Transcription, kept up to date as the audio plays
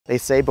They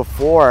say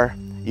before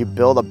you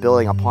build a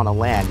building upon a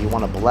land, you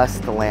want to bless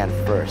the land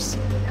first.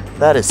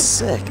 That is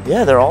sick.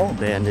 Yeah, they're all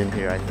abandoned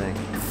here, I think.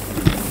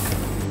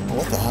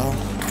 What the hell?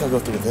 I gotta go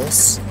through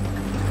this.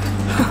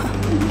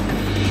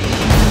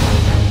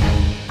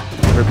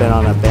 Never been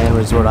on an abandoned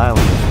resort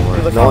island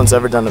before. No one's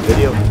ever done a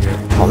video here.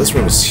 Oh, this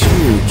room is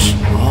huge.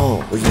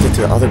 Oh, we can get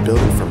to the other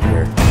building from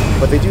here.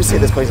 But they do say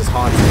this place is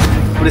haunted.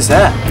 What is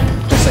that?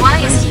 Just like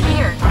Why is he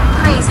here?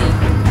 Crazy.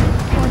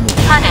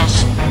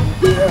 Punish.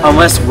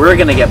 Unless we're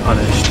gonna get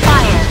punished.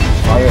 Fire.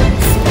 Fire?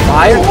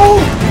 Fire?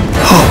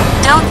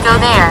 Don't go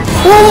there.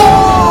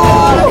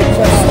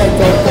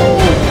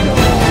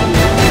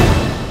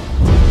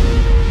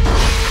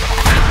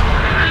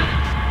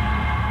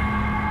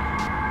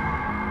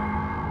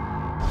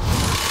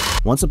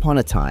 Once upon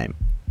a time,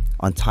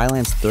 on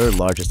Thailand's third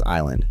largest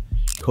island,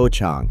 Koh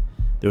Chang,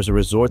 there was a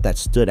resort that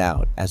stood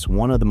out as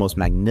one of the most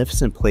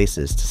magnificent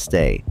places to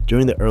stay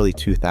during the early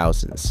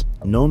 2000s,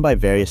 known by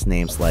various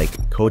names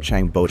like Koh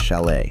Chang Boat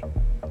Chalet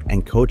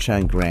and Koh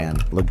Chang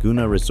Grand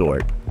Lagoona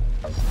Resort.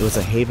 It was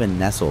a haven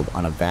nestled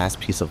on a vast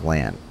piece of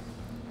land.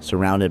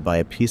 Surrounded by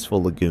a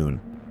peaceful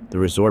lagoon, the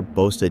resort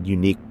boasted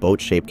unique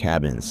boat-shaped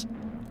cabins,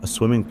 a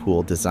swimming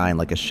pool designed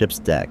like a ship's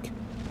deck,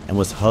 and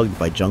was hugged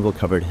by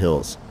jungle-covered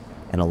hills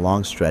and a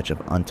long stretch of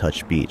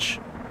untouched beach.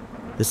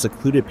 This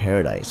secluded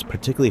paradise,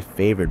 particularly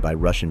favored by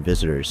Russian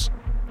visitors,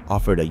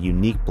 offered a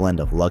unique blend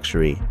of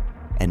luxury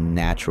and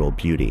natural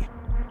beauty.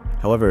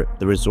 However,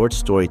 the resort's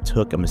story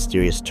took a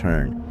mysterious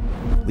turn,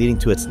 leading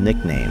to its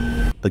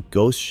nickname, the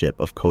Ghost Ship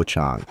of Koh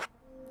Chang.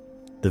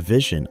 The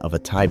vision of a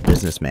Thai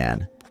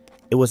businessman,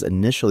 it was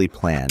initially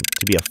planned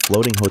to be a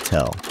floating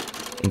hotel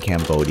in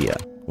Cambodia.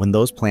 When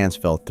those plans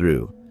fell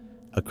through,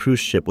 a cruise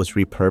ship was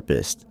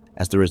repurposed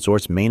as the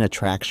resort's main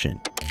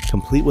attraction,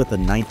 complete with a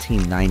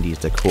 1990s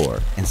decor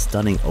and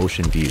stunning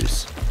ocean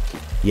views.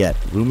 Yet,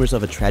 rumors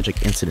of a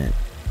tragic incident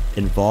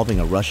involving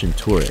a Russian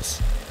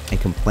tourist and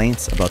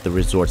complaints about the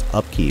resort's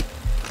upkeep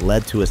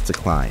led to its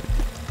decline.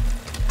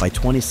 By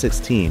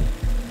 2016,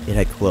 it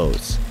had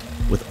closed,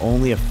 with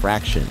only a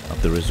fraction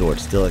of the resort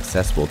still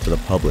accessible to the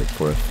public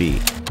for a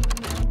fee.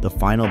 The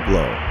final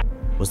blow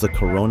was the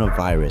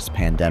coronavirus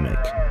pandemic,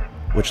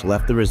 which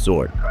left the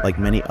resort, like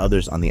many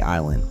others on the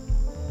island,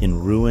 in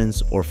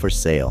ruins or for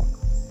sale.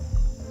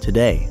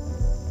 Today,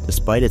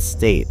 despite its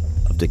state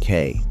of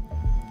decay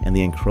and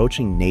the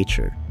encroaching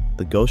nature,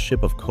 the Ghost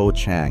Ship of Koh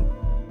Chang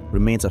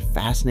remains a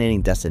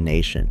fascinating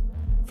destination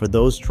for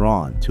those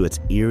drawn to its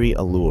eerie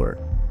allure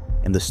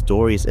and the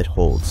stories it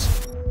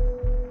holds.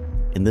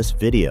 In this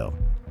video,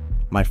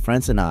 my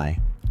friends and I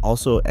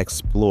also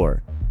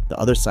explore the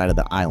other side of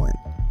the island,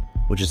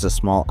 which is a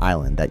small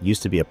island that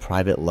used to be a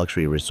private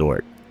luxury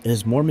resort. It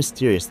is more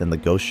mysterious than the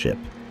Ghost Ship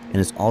and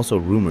is also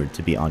rumored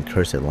to be on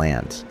cursed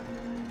lands.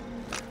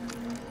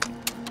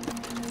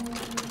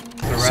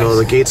 So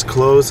the gate's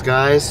closed,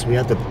 guys. We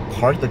have to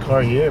park the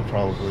car here,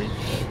 probably.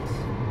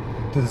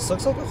 Dude, this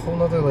looks like a whole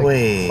nother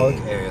like park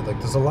area. Like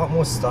there's a lot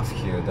more stuff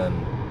here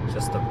than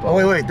just a boat.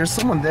 Oh wait, there's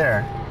someone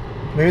there.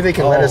 Maybe they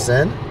can let us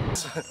in?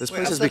 This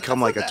place has become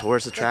like a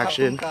tourist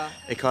attraction.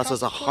 It costs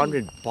us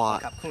 100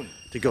 baht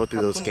to go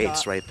through those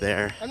gates right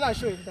there,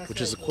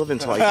 which is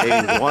equivalent to like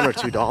maybe $1 or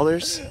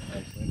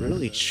 $2.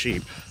 Really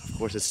cheap. Of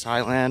course, it's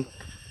Thailand.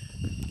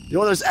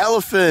 Yo, there's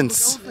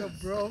elephants.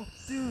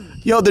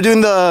 Yo, they're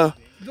doing the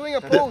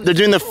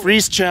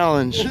freeze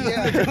challenge.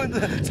 Yeah, doing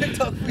the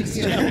TikTok freeze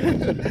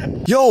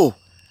challenge. Yo,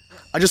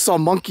 I just saw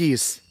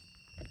monkeys.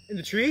 In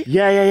the tree?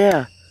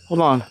 Yeah.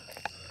 Hold on.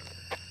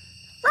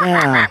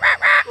 Damn.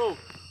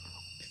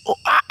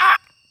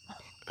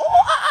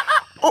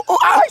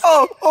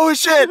 Oh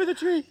shit!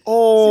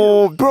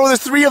 Oh, bro, there's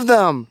 3 of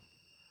them.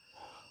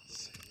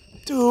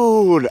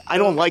 Dude, I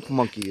don't like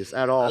monkeys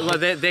at all.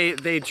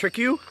 They trick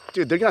you?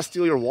 Dude, they're gonna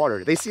steal your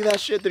water. They see that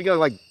shit, they're gonna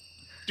like...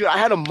 Dude, I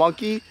had a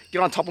monkey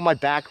get on top of my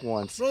back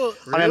once. Bro,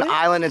 really? On an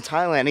island in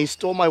Thailand, and he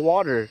stole my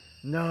water.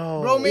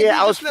 No. Bro,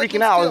 yeah, I was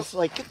freaking out. I was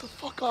like, get the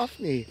fuck off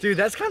me. Dude,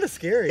 that's kind of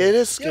scary. It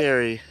is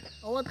scary. Yep.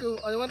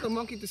 I want the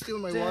monkey to steal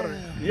my water.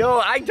 Yo,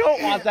 I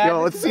don't want that.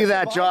 Yo, let's see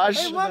that, Josh.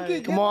 Hey,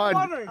 monkey, come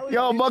on.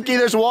 Yo, monkey,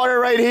 there's water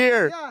right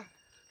here.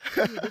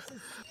 Yeah.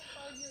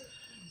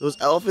 Those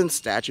elephant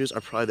statues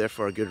are probably there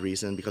for a good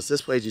reason, because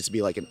this place used to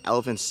be like an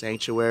elephant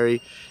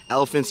sanctuary.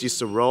 Elephants used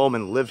to roam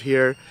and live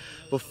here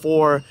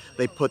before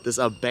they put this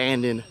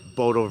abandoned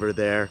boat over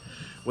there.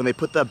 When they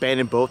put the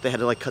abandoned boat, they had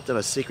to like cut down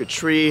a secret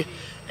tree,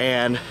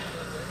 and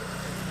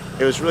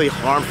it was really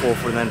harmful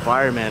for the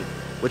environment,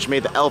 which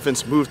made the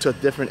elephants move to a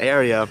different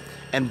area,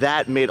 and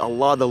that made a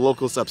lot of the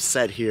locals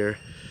upset here.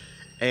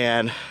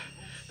 And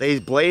they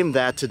blame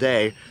that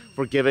today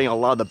for giving a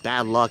lot of the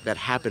bad luck that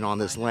happened on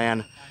this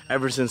land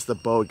ever since the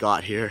boat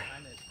got here.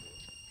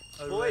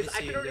 Boys,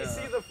 I can already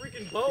see the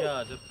freaking boat.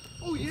 Yeah,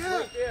 oh yeah.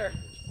 Right there.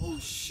 Oh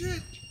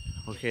shit.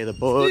 Okay, the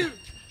boat. Dude.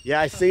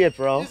 Yeah, I see it,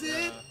 bro. Is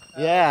it?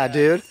 Yeah,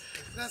 dude.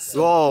 That's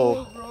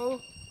so cool,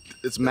 bro.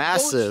 It's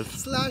massive.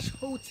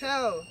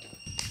 /hotel.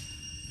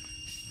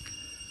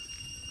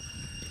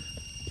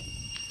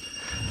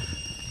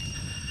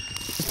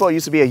 boat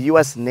used to be a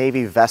US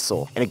Navy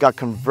vessel, and it got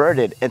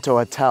converted into a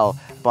hotel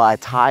by a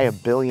Thai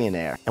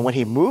billionaire. And when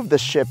he moved the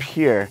ship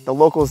here, the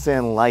locals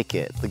didn't like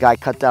it. The guy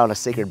cut down a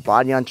sacred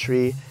banyan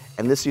tree,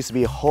 and this used to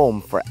be a home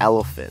for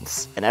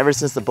elephants. And ever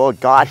since the boat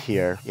got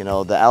here, you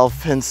know, the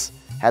elephants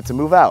had to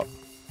move out.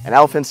 And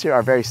elephants here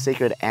are very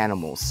sacred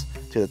animals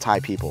to the Thai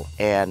people.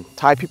 And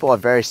Thai people are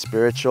very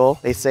spiritual.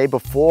 They say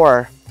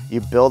before you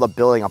build a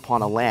building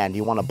upon a land,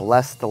 you want to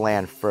bless the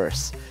land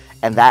first.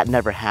 And that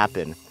never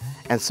happened.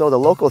 And so the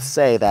locals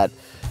say that,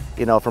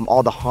 you know, from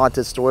all the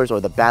haunted stories or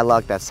the bad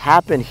luck that's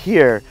happened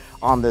here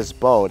on this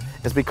boat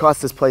is because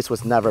this place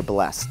was never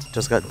blessed.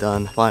 Just got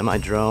done flying my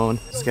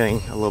drone. It's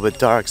getting a little bit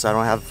dark, so I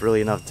don't have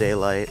really enough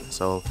daylight.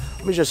 So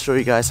let me just show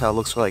you guys how it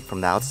looks like from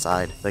the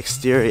outside. The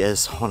exterior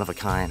is one of a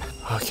kind.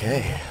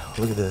 Okay,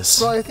 look at this.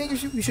 Bro, I think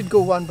we should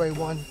go one by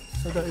one,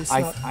 so that it's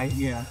not...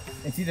 Yeah.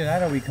 It's either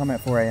that or we come at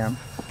 4 a.m.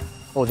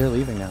 Oh, they're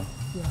leaving now.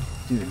 Yeah.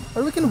 Dude.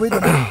 Or we can wait a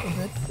bit.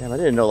 Damn, I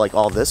didn't know like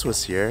all this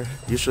was here.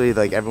 Usually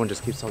like everyone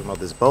just keeps talking about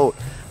this boat,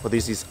 but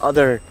there's these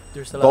other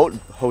boat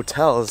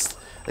hotels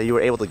that you were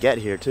able to get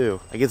here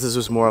too. I guess this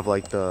was more of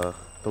like the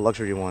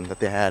luxury one that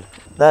they had.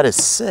 That is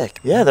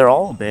sick. Yeah, they're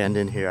all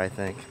abandoned here, I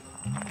think.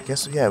 I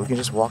guess, yeah, we can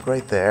just walk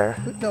right there.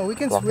 No, we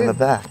can walk swim. in the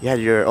back. You had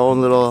your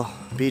own little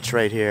beach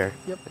right here.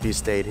 Yep. If you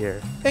stayed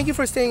here. Thank you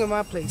for staying at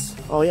my place.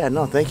 Oh yeah,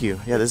 no, thank you.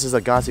 Yeah, this is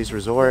a Agassi's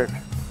resort.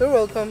 You're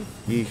welcome.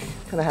 You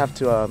kind of have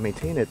to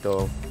maintain it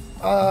though.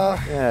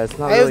 Yeah, it's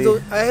not I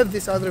really... I have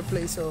this other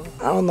place, so...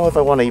 I don't know if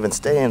I want to even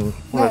stay in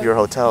one of your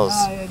hotels.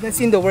 That's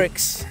in the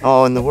works.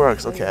 Oh, in the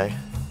works, okay.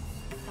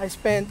 I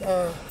spent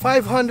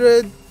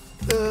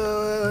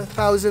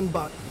 500,000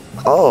 baht.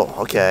 Oh,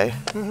 okay.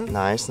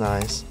 Nice,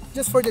 nice.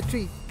 Just for the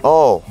tree.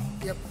 Oh.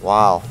 Yep.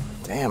 Wow.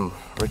 Damn,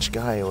 rich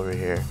guy over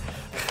here.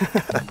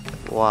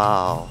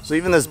 Wow. So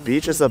even this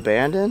beach is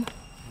abandoned?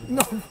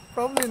 No,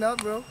 probably not,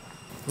 bro.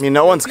 I mean,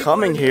 no one's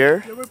coming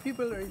here. There were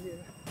people right here.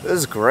 This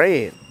is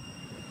great.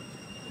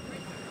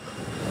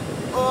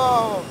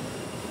 Oh.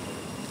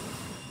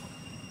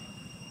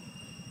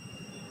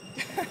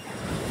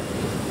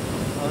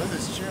 Oh,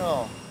 this is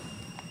chill.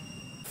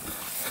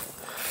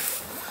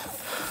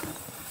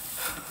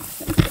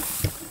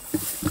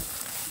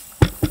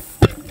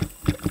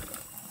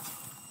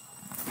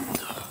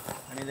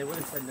 I mean, they would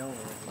have said no already.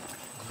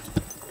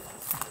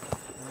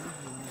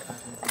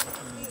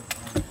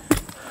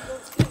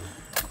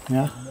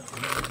 Yeah?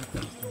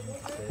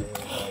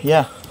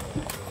 Yeah.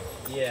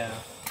 Yeah.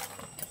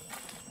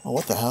 Oh,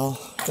 what the hell?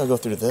 Gotta go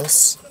through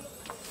this.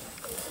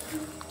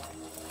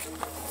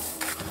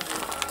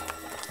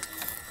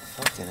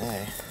 Fucking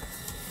A.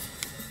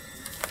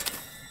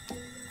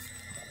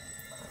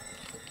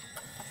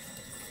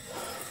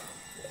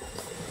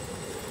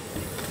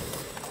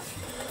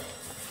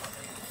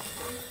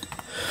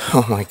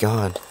 Oh my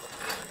god.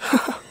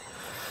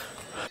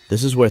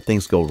 This is where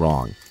things go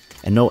wrong,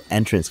 and no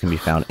entrance can be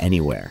found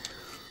anywhere.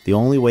 The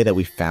only way that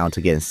we found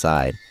to get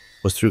inside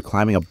was through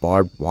climbing a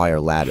barbed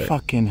wire ladder.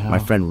 Fucking hell. My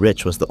friend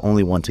Rich was the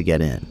only one to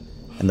get in,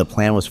 and the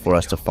plan was for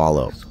us to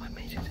follow.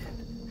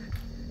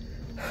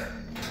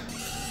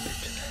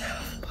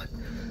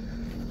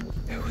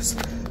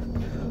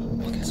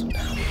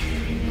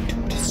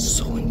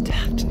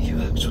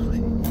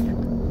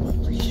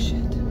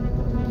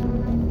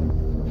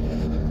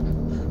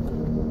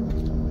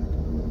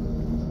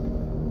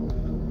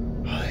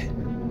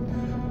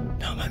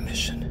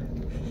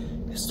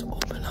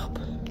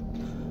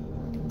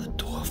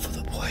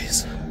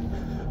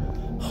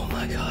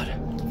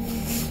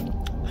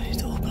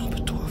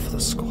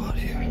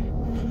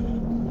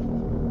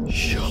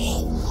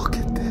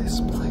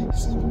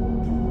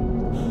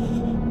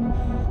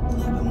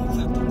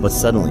 But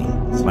suddenly,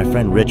 my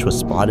friend Rich was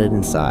spotted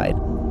inside,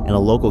 and a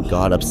local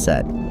got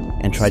upset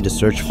and tried to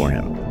search for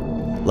him.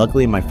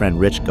 Luckily, my friend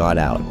Rich got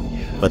out,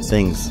 but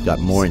things got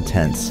more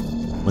intense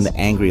when the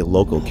angry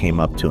local came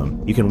up to him.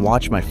 You can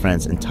watch my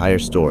friend's entire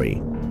story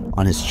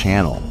on his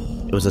channel.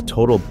 It was a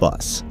total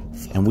bust,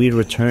 and we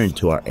returned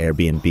to our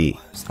Airbnb.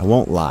 I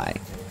won't lie,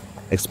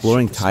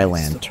 exploring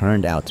Thailand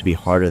turned out to be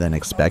harder than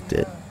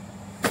expected.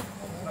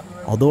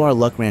 Although our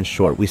luck ran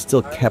short, we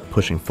still kept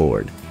pushing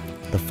forward.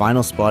 The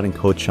final spot in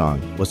Koh Chang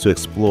was to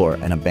explore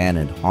an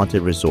abandoned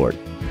haunted resort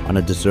on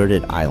a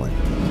deserted island.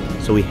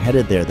 So we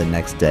headed there the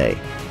next day.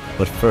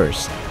 But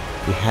first,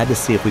 we had to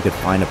see if we could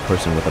find a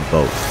person with a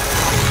boat.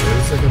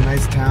 There's like a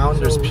nice town,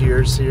 there's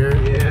piers here.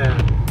 Yeah.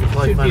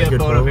 Should be a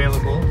boat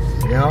available.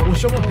 Yeah. We'll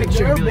show them a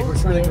picture and be like, we're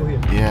trying to go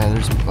here. Yeah,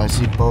 I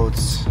see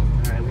boats.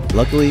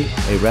 Luckily,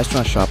 a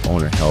restaurant shop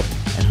owner helped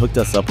and hooked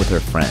us up with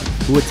her friend,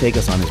 who would take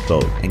us on his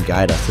boat and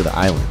guide us to the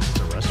island.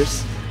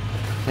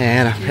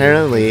 And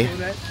apparently,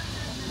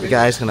 the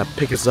guy's gonna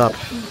pick us up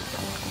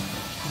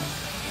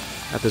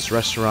at this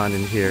restaurant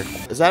in here.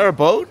 Is that our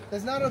boat?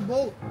 That's not a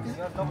boat.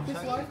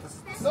 This one?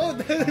 No.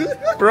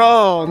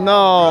 Bro,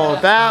 no,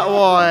 that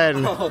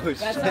one.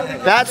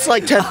 That's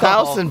like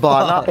 10,000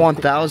 baht, not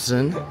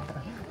 1,000.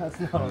 That's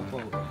not a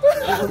boat.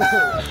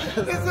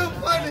 It's so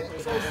funny.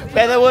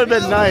 Man, that would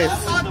have been nice.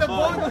 That's not the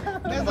boat.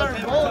 That's our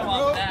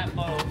boat,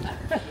 bro.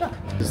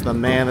 This is the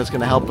man that's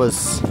gonna help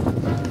us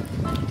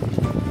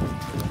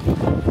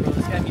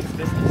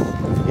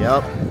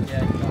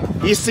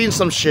Yep. He's seen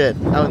some shit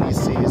out in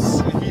these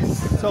seas.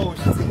 He's so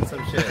seen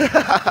some shit.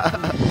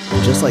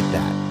 Just like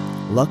that,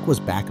 luck was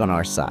back on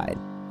our side.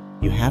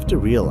 You have to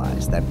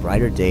realize that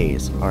brighter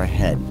days are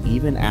ahead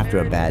even after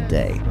a bad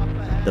day.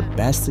 The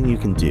best thing you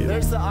can do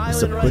is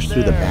to push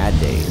through the bad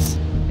days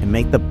and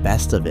make the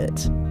best of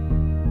it.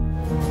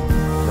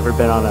 Never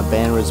been on an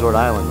abandoned resort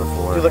island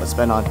before. It's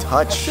been I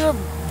untouched. should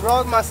have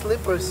brought my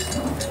slippers.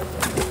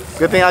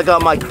 Good thing I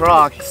got my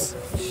Crocs.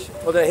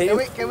 Well, they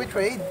hate Can we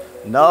trade?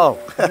 No.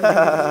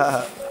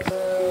 the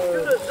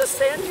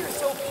sand here is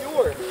so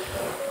pure.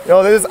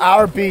 Yo, this is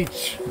our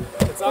beach.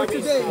 It's our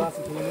beach. Today.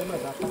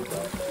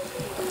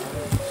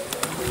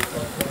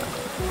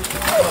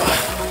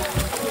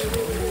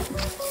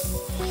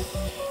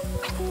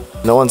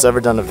 No one's ever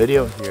done a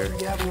video here.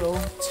 Yeah, bro.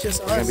 It's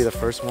just We're gonna us. be the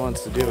first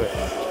ones to do it.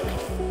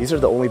 These are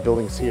the only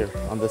buildings here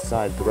on this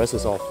side. The rest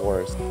is all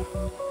forest.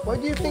 Why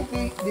do you think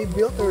they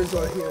built a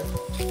resort here?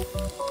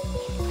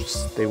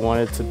 They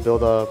wanted to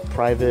build a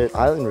private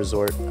island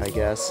resort, I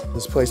guess.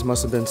 This place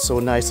must have been so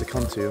nice to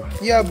come to.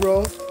 Yeah,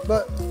 bro.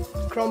 But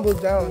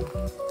crumbled down.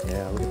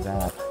 Yeah, look at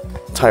that.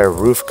 Entire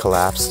roof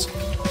collapsed.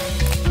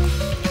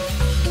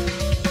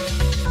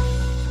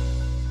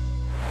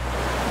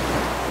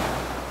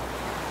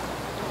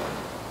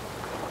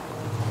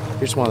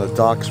 Here's one of the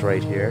docks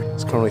right here.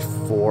 It's currently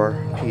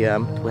 4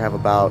 p.m. We have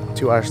about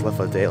 2 hours left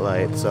of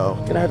daylight, so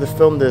I'm gonna have to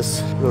film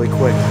this really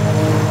quick.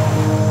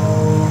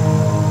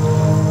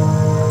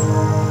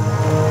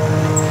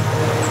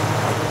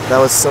 That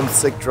was some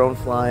sick drone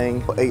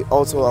flying. It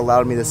also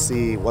allowed me to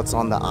see what's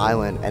on the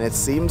island, and it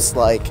seems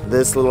like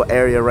this little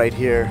area right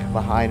here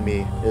behind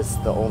me is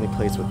the only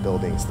place with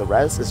buildings. The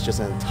rest is just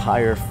an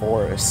entire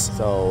forest.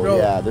 So Bro.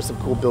 yeah, there's some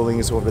cool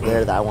buildings over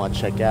there that I want to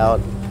check out.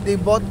 They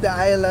bought the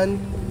island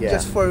Yeah.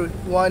 just for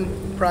one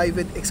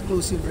private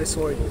exclusive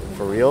resort.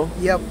 For real?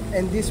 Yep.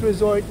 And this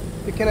resort,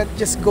 you cannot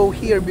just go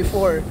here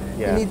before.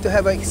 Yeah. You need to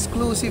have an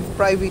exclusive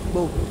private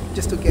boat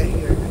just to get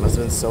here. It must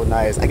have been so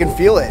nice. I can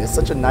feel it. It's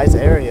such a nice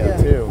area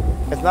Yeah. too.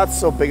 It's not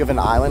so big of an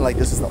island. Like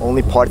this is the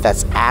only part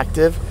that's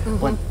active.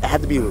 But it had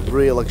to be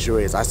really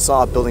luxurious. I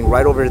saw a building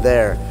right over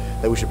there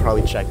that we should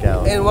probably check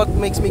out. And what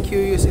makes me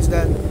curious is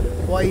that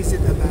why is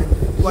it abandoned?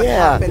 What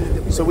Yeah. happened to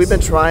the place? So we've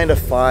been trying to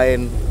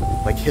find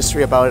like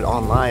history about it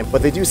online,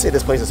 but they do say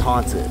this place is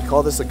haunted. They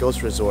call this a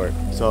ghost resort.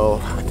 So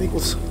I think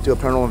we'll do a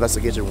paranormal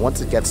investigation once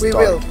it gets We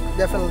dark. will,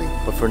 definitely.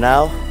 But for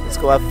now, let's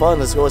go have fun.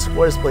 Let's go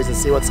explore this place and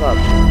see what's up.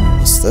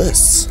 What's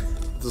this?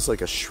 This is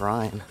like a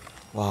shrine.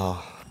 Wow.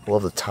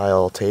 Love the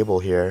tile table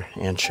here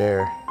and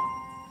chair.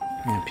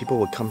 Man, people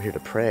would come here to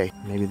pray.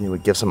 Maybe they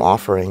would give some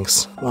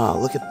offerings. Wow,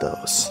 look at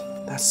those.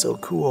 That's so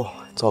cool.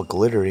 It's all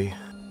glittery.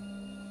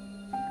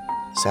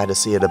 Sad to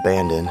see it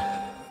abandoned.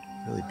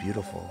 Really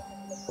beautiful.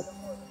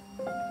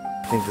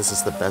 I think this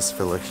is the best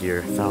villa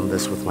here. Found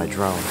this with my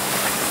drone.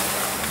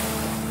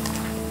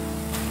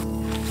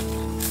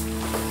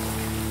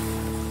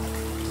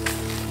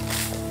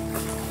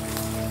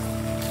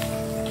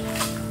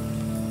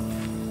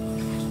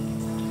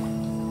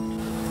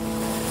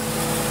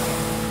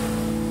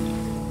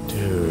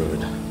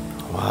 Dude,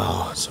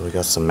 wow. So we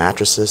got some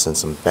mattresses and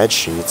some bed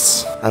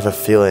sheets. I have a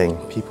feeling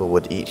people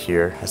would eat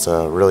here. It's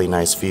a really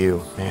nice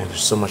view. Man,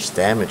 there's so much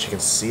damage. You can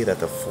see that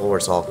the floor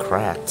is all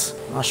cracked.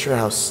 I'm not sure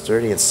how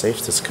sturdy and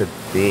safe this could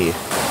be.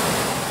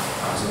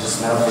 So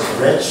just now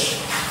for Rich.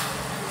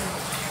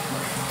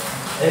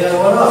 Hey,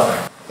 what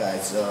up?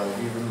 Guys,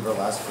 if you remember the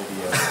last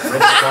video,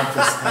 Rich bumped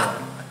his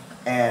head.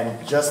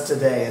 And just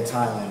today in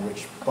Thailand,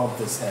 Rich bumped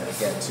his head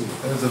again too.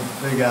 There's a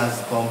big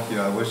ass bump here.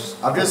 I wish.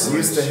 I'm just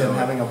used to him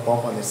having a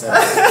bump on his head.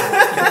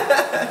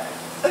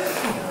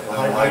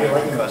 How are you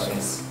liking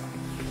questions?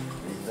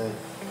 What do you think?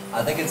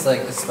 I think it's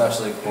like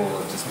especially cool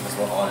just because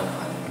we're on an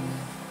island.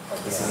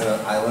 Like this isn't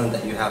an island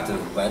that you have to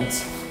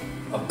rent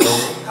a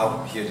boat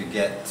out here to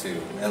get to,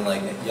 and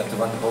like you have to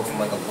rent a boat from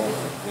like a local.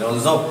 You know,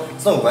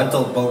 there's no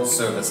rental boat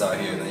service out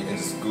here that you can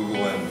just Google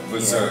and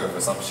reserve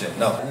or some shit.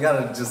 No, you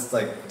gotta just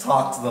like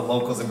talk to the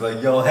locals and be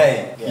like, yo,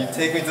 hey, can you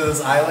take me to this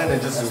island and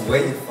just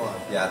wait? Really fun.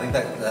 Yeah, I think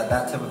that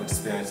type of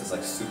experience is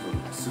like super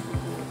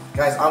cool.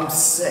 Guys, I'm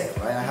sick,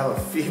 right? I have a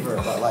fever,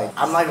 but like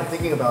I'm not even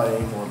thinking about it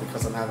anymore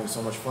because I'm having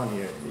so much fun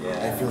here.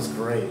 Yeah. It feels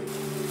great.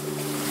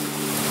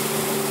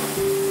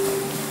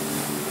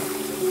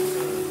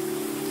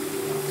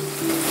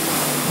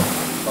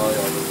 Probably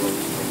all the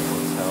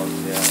locals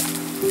hotels,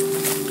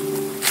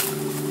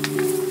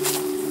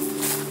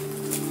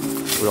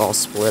 We all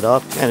split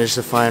up, managed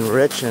to find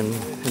Rich, and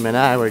him and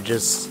I were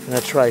just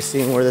gonna try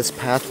seeing where this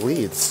path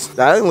leads.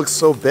 The island looks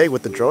so big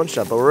with the drone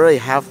shot, but we're already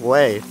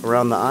halfway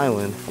around the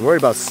island. I'm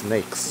worried about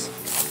snakes.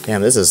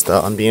 Damn, this is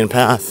the unbeaten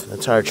path. The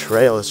entire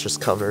trail is just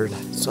covered.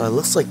 So it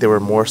looks like there were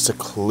more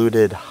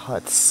secluded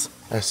huts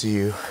as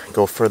you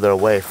go further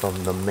away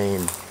from the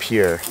main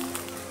pier.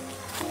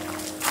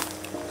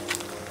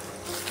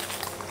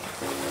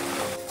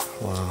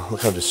 Wow,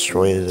 look how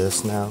destroyed it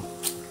is now.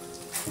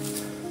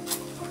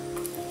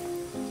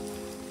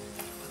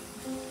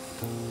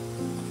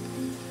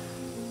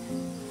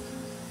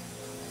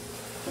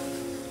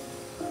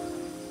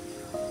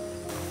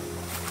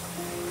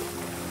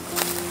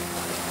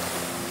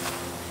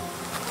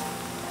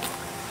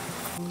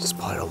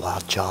 Spotted a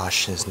wild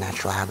Josh in his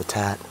natural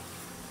habitat.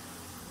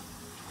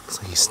 Looks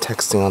like he's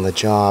texting on the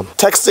job.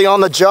 Texting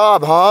on the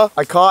job, huh?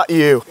 I caught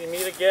you. We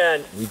meet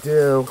again. We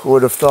do. Who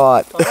would have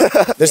thought?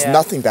 There's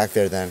nothing back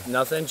there then.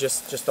 Nothing,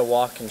 just a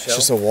walk and chill. It's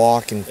just a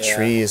walk and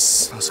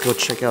trees. Let's go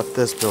check out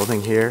this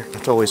building here. I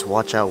have to always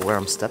watch out where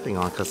I'm stepping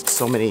on because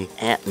so many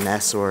ant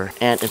nests or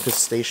ant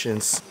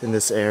infestations in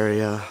this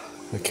area.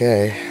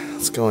 Okay,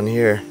 let's go in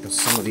here. Got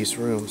some of these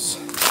rooms.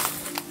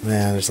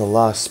 Man, there's a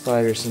lot of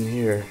spiders in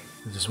here.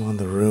 This is one of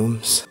the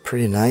rooms.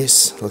 Pretty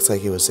nice. Looks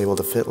like it was able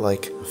to fit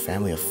like a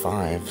family of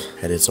 5.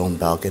 Had its own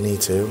balcony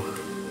too.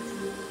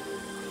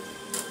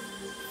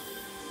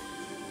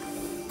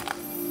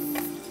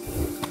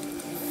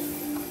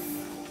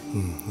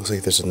 Looks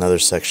like there's another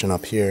section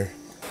up here.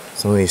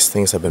 Some of these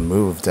things have been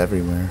moved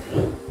everywhere.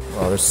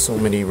 Oh, there's so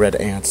many red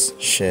ants.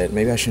 Shit,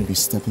 maybe I shouldn't be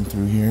stepping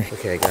through here.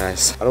 Okay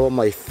guys, I don't want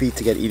my feet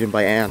to get eaten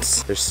by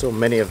ants. There's so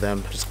many of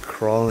them just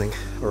crawling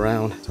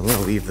around. So I'm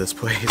gonna leave this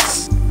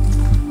place.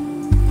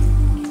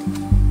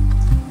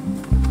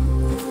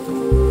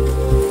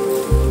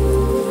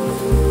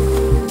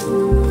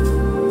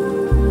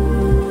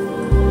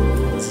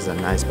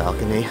 Nice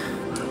balcony.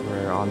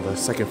 We're on the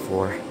 2nd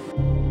floor.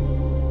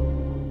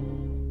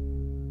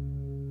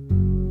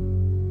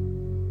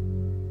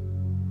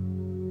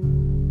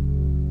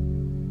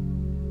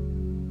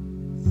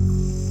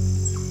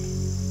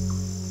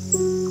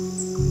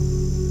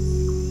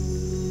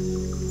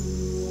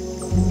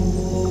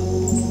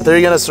 I thought you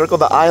were gonna circle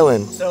the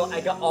island. So I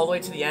got all the way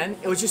to the end.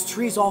 It was just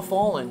trees all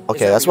falling.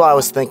 Okay, that's what I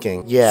was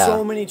thinking. Yeah.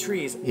 So many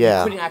trees.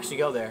 Yeah. You couldn't actually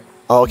go there.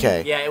 Oh,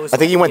 okay. Yeah, it was. I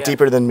think you went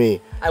deeper than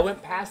me. I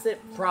went past it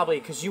probably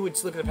because you would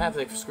look at the path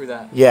like screw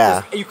that.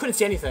 Yeah. You couldn't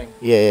see anything.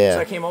 Yeah. So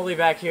I came all the way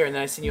back here and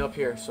then I seen you up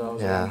here. So I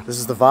was like, This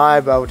is the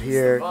vibe out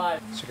here. vibe.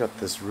 Check out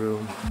this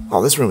room.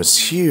 Oh, this room is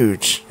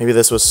huge. Maybe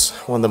this was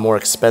one of the more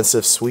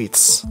expensive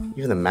suites.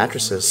 Even the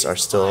mattresses are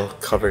still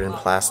covered in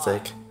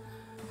plastic.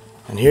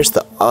 And here's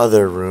the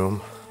other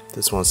room.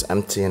 This one's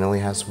empty and only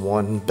has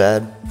 1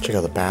 bed. Check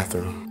out the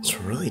bathroom. It's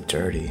really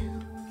dirty.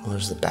 Well,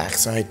 there's the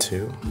backside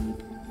too.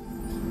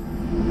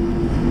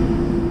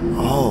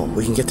 Oh,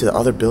 we can get to the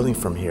other building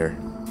from here.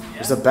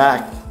 There's the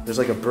back. There's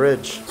like a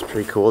bridge. It's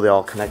pretty cool. They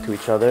all connect to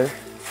each other.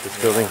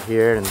 This building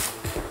here and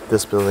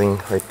this building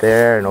right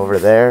there and over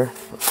there.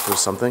 There's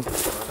something.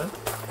 Is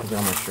it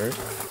on my shirt?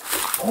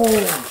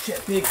 Oh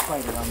shit! Big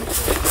spider on my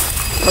shirt.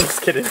 I'm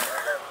just kidding.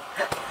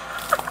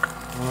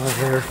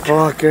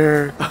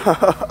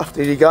 Motherfucker.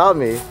 Dude, you got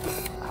me.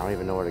 I don't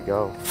even know where to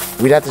go.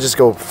 We'd have to just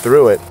go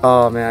through it.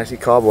 Oh man, I see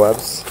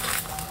cobwebs.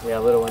 Yeah,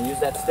 little one. Use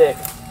that stick.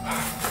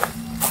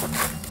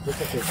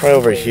 Right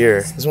over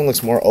here. This one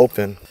looks more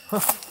open.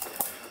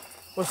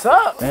 What's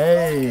up?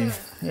 Hey.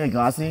 Yeah,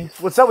 Gossi.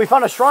 What's up? We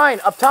found a shrine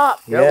up top.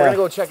 Yeah, we're gonna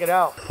go check it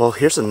out. Well,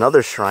 here's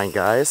another shrine,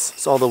 guys.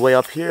 It's all the way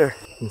up here.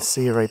 You can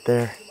see it right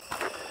there.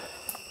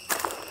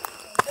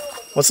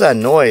 What's that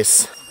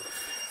noise?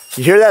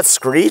 You hear that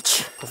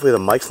screech? Hopefully the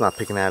mic's not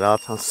picking that up.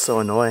 Sounds so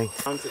annoying.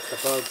 It's the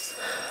bugs.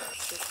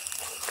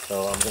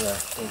 So I'm gonna.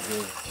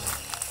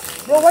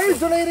 Bro, why are you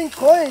donating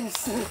coins?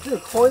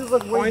 Dude, coins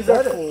look way Coins are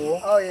better.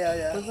 cool. Oh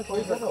yeah.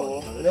 Coins are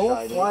cool. They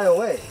won't fly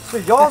away.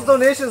 Dude, y'all's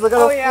donations are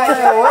gonna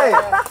fly away.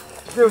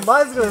 Dude,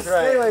 mine's gonna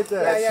stay right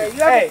there. Yeah, you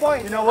have a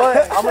point. You know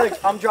what?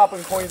 I'm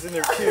dropping coins in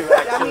there too.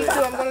 Yeah, me too.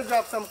 I'm gonna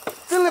drop some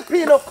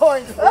Filipino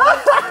coins.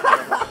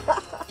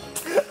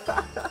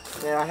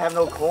 Man, I have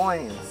no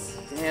coins.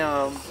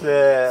 Damn.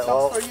 Yeah,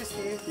 well, For you,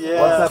 Steve.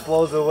 Yeah. once that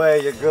blows away,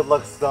 your good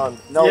luck's done.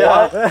 No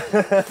Yeah. what?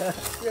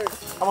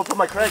 I'm gonna put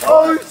my credit card.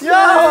 Oh shit!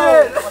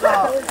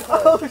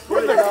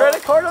 Put the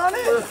credit card on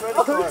it?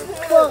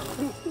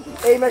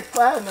 Amex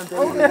Platinum,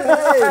 baby.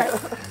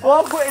 Well,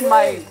 I'm putting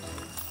my.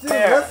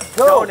 There. Let's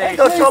go. Donate.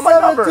 Don't show my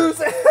number.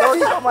 727. Don't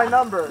show my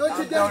number. Don't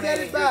you dare get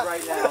it back.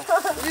 right now.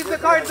 Leave the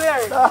card there.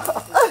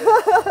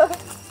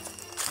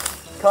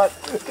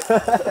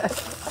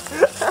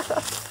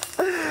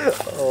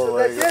 Oh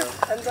my That's god. it.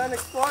 I'm done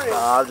exploring.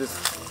 I'm just.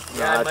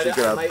 Yeah, I'm I just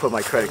might- gonna I put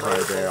my credit card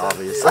might there, say that.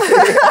 obviously.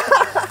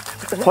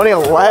 Pointing a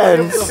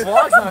lens. The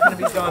vlog's not gonna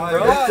be done,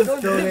 bro.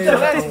 Don't donate the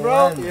lens,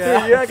 bro.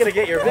 Yeah. You're not gonna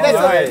get your video.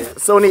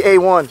 Sony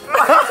A1.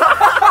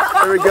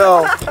 There we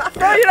go.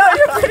 Bro, you know,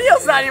 your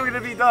video's not even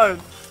gonna be done.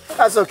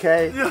 That's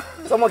okay.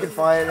 Someone can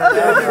find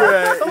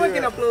it. Someone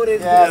can upload it.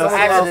 Yeah, someone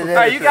can edit it.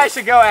 Alright, you guys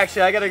should go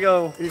actually. I gotta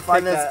go. If you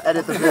find this,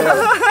 edit the video.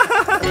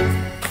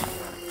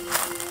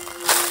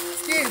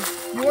 Steve,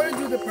 you want to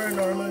do the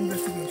paranormal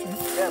investigation?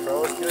 Yeah,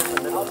 bro, let's do it in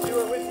the middle. I'll do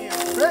it with you.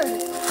 Hey,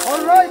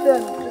 all right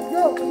then. Let's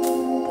go.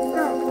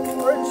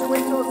 Or should we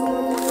wait till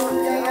someone more talks?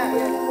 Yeah.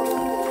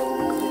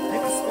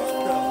 Pick a spot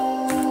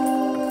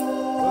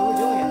though. Where are we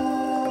doing it?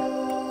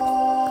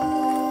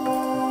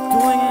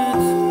 Doing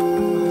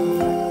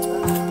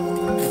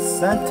it.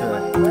 Center.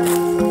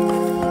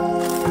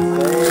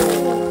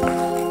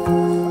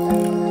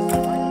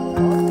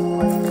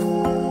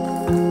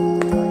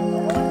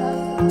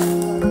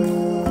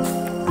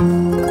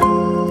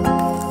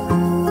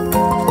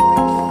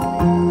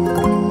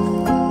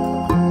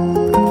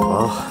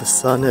 Well,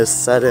 sun is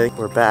setting.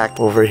 We're back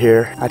over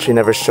here. Actually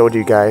never showed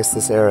you guys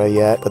this area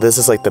yet, but this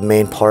is like the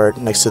main part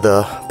next to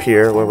the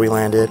pier where we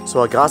landed.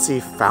 So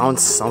Agassi found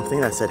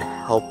something that said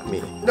help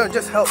me. No,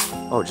 just help.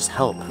 Oh, just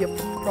help. Yep,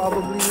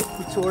 probably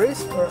the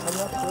tourist, or I'm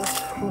not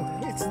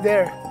sure. It's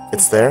there.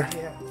 It's there?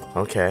 Yeah.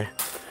 Okay.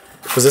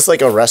 Was this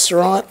like a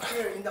restaurant?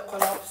 Here in the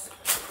collapse.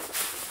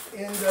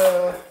 In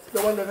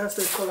the one that has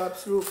the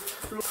collapse roof.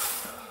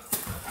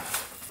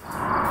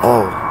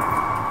 Oh.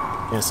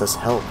 Yeah, it says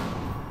help.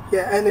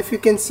 Yeah, and if you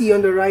can see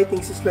on the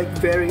writings, it's like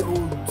very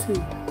old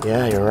too.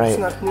 Yeah, you're right. It's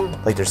not new.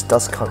 Like there's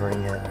dust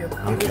covering it.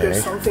 Yep. Maybe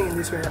there's something in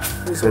this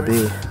resort. Could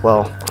be.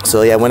 Well,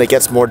 so yeah, when it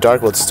gets more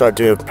dark, we'll start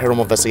doing a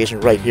paranormal investigation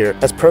right here.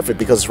 That's perfect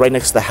because it's right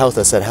next to the house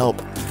that said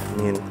help. I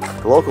mean,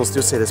 the locals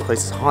do say this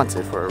place is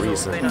haunted for a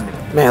reason.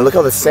 Man, look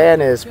how the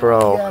sand is,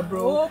 bro. Yeah,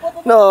 bro.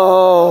 No!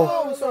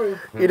 Oh, sorry.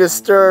 He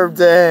disturbed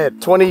it.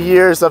 20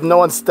 years of no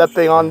one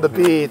stepping on the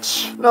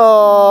beach.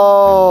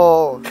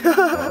 No!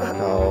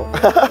 No.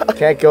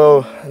 Can't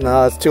go.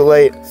 No, it's too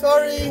late.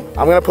 Sorry.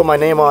 I'm gonna put my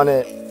name on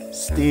it.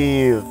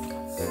 Steve.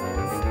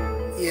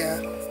 Yeah.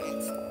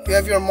 You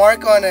have your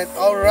mark on it.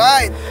 All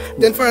right.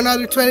 Then for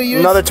another 20 years.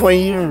 Another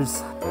 20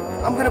 years.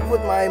 I'm gonna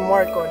put my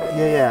mark on it.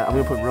 Yeah. I'm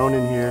gonna put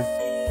Ronin here.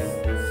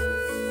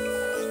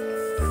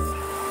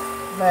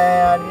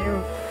 Man,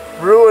 you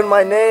ruined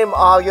my name,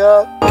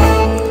 Aga.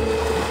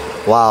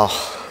 Wow,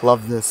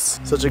 love this.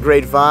 Such a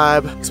great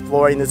vibe.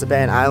 Exploring this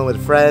abandoned island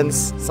with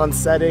friends. Sun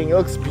setting. It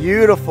looks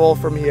beautiful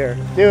from here.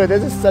 Dude,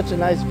 this is such a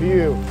nice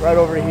view right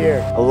over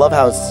here. I love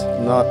how it's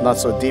not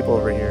so deep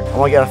over here. I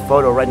want to get a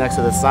photo right next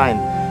to the sign.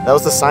 That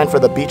was the sign for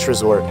the beach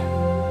resort.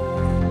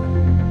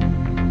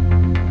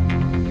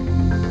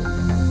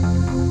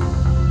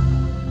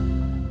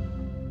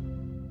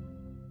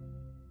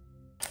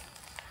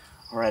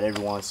 Alright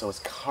everyone, so it's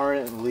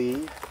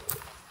currently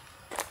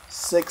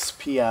 6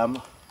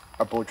 p.m.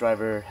 Our boat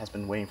driver has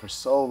been waiting for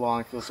so long.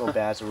 I feel so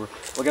bad, so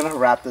we're gonna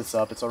wrap this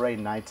up. It's already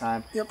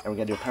nighttime. Yep. And we're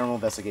gonna do a paranormal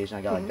investigation.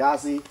 I got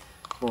Agassi,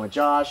 boom with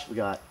Josh, we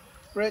got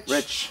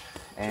Rich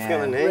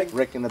and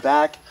Rick in the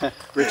back.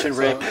 Rich and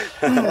Rick.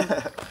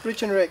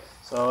 Rich and Rick.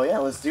 So yeah,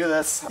 let's do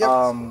this.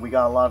 Yep. We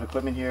got a lot of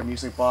equipment here,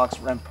 music box,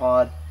 REM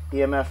pod,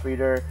 EMF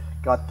reader,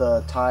 got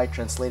the Thai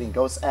translating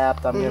ghost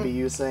app that I'm gonna be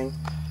using.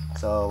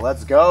 So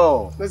let's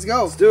go. Let's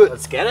go. Let's do it.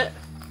 Let's get it.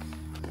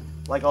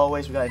 Like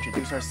always, we gotta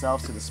introduce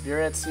ourselves to the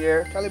spirits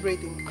here.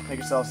 Calibrating. Make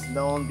yourselves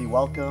known, be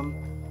welcome.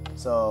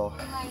 So,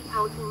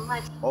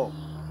 oh,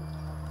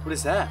 What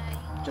is that?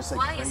 just like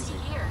Why is crazy. he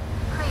here?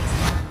 Crazy.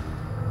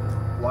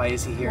 Why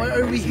is he here? Why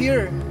are we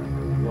here?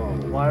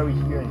 Why are we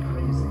here and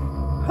crazy?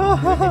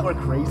 You think we're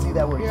crazy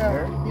that we're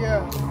here?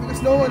 Yeah.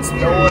 Because no one's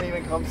here. No one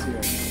even comes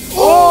here.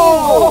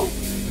 Oh!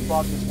 The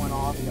fog just went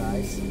off,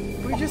 guys.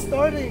 We're just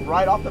starting.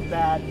 Right off the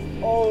bat,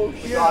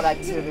 we got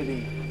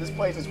activity. This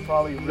place is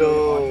probably really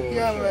haunted.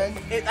 Yeah,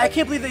 man. I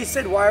can't believe they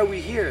said, why are we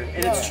here?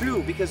 And it's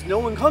true, because no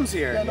one comes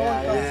here. Yeah, no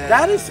one comes.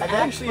 That is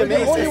actually We're the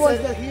amazing. only ones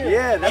that here.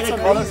 Yeah, And that's it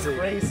called us amazing.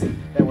 crazy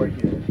that we're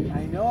here.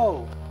 I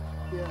know.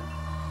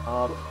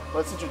 Yeah.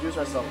 Let's introduce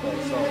ourselves then.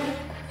 So,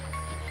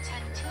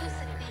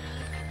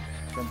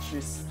 Chanchu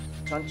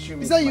Is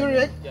means that you, my name.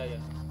 Rick?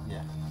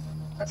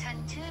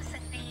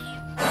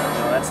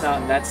 No, that's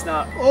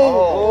not.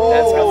 Oh.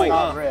 That's That's going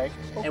not on. Rick.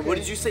 And what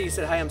did you say? You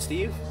said, hi, I'm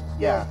Steve?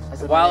 Yeah. I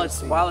said While my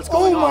it's name's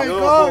going Oh my on.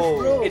 gosh,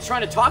 bro. It's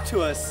trying to talk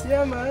to us.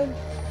 Yeah, man.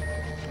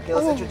 Steve. Okay,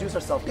 let's introduce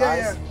ourselves, Yeah,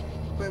 guys.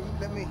 yeah. Wait,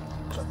 let me.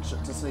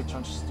 Just say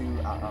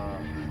Chanchu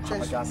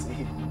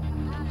Agassi.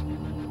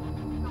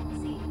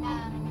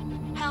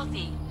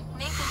 Healthy.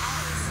 Make a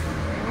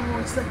Oh,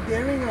 it's like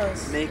daring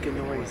us. Make a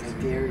noise, I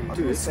dare you.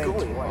 Dude, it's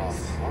going Yeah.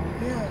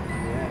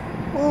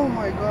 Yeah. Oh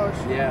my gosh.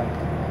 Yeah.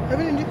 I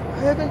haven't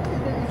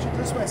even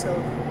introduced myself.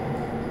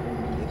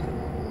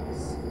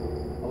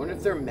 I wonder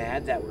if they're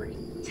mad that we're here.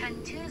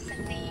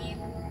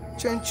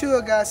 Chanchu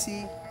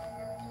Agassi.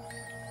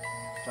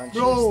 Chanchu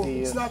Bro,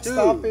 Steve. it's not Dude.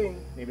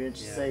 stopping. Maybe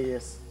just say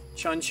yes.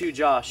 Chunchu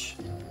Josh.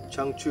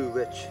 Changchu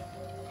Rich.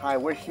 Hi,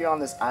 we're here on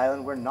this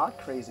island. We're not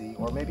crazy,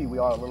 or maybe we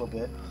are a little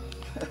bit.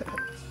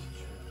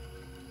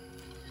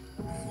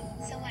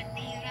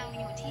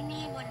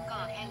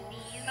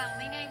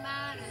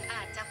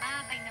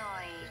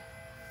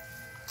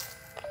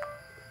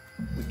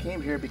 We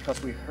came here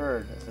because we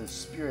heard that there's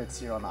spirits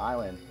here on the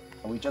island,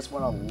 and we just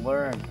want to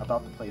learn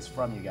about the place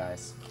from you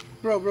guys.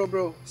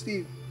 Bro.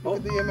 Steve, look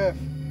at the EMF.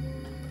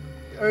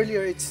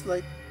 Earlier, it's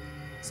like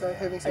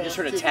having I just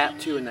heard a tap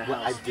too in that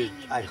house.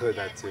 I heard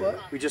that too.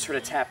 What? We just heard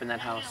a tap in that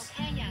house.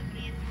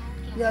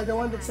 Yeah, the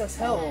one that says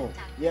help.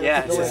 Yeah,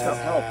 Yeah, that's it the says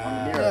help on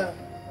the mirror.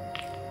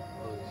 Yeah.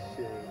 Oh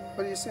shit.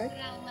 What do you say?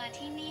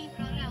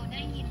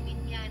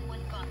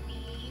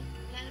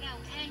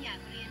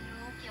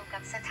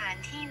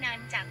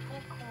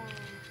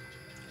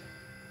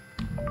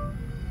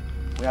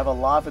 We have a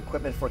lot of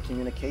equipment for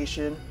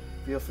communication.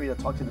 Feel free to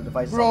talk to the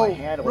devices Bro, on my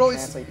hand or bro,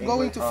 it's translate going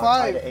English, to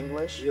Thai 5. to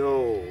English.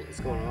 Yo, what's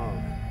going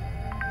on?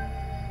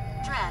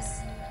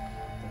 Dress.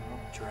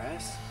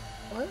 Dress?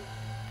 What?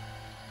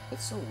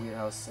 It's so weird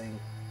how it's saying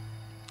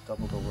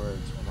double the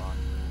words. Hold on.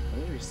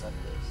 Let me reset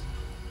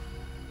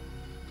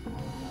this.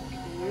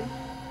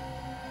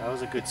 That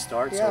was a good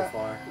start so Yeah,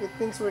 far. it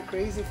thinks we're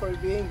crazy for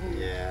being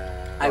here.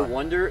 Yeah. I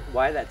wonder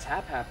why that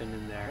tap happened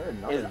in there. heard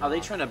another Are they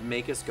knock. trying to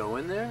make us go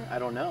in there? I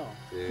don't know.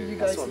 You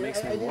That's guys what hear- makes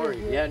I me didn't worried.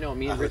 hear- Yeah, no,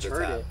 me and Rich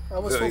heard it. I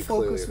was so Very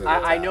clearly focused with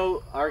heard that. I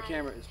know our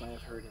cameras might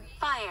have heard it.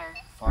 Fire.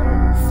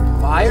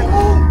 Fire?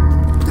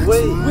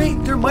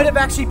 Wait, there might have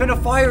actually been a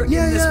fire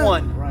Yeah, in this yeah.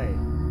 one. Right.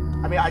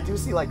 I mean, I do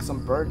see like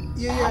some burnt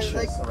Yeah, ashes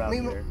like around may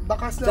here.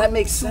 bakas na That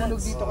makes sumunog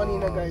sense. dito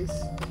kanina, guys.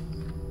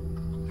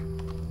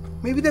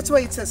 Maybe that's why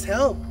it says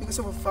help because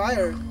of a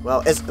fire.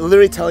 Well, it's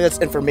literally telling us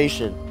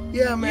information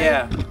Yeah, man.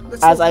 Yeah.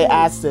 That's as so I cool,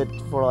 asked it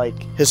for like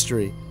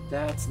history.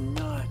 That's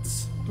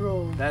nuts.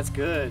 bro. That's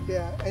good.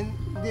 Yeah, and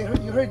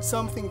you heard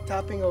something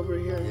tapping over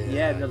here.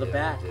 Yeah, no, the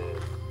back.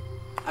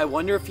 I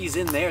wonder if he's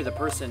in there, the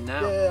person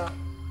now. Yeah.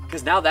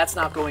 Because now that's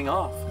not going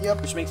off.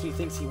 Yep. Which makes me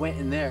think he went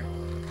in there.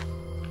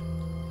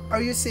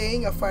 Are you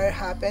saying a fire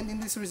happened in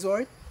this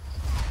resort?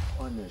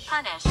 Punish.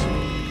 Punish.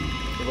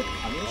 They would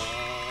punish?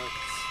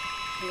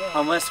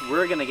 Unless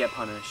we're gonna get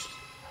punished.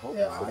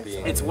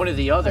 Yeah. It's one or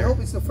the I other. hope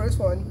it's the first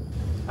one.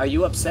 Are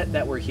you upset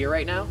that we're here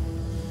right now?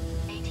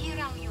 ที่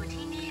เราอยู่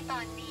ที่นี่ตอ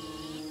นนี้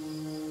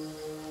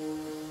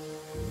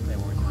Say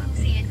one more time.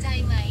 เสียใจ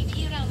ไหม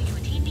ที่เราอยู่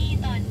ที่นี่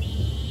ตอน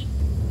นี้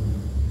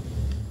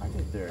I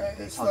think they're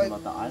It's talking like-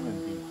 about the island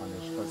being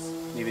punished because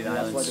Maybe the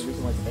that's why island's... the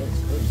reason why it's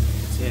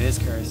cursed. It is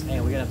cursed. Hey,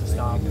 we're gonna have to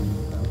stop. Yeah.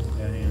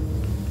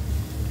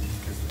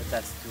 Because if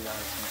that's too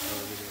loud, it's not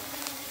really good.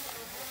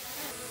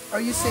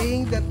 Are you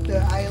saying that the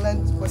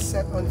island was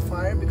set on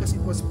fire because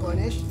it was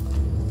punished?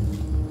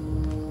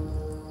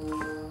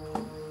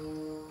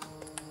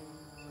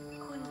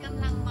 คุณก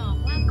ำลังบอก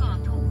ว่าเกาะ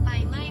ถูกไฟ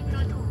ไหม้เพร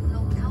าะถูกล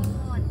งโท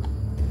ษ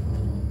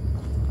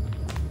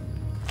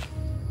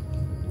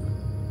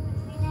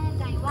ไม่แน่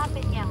ใจว่าเ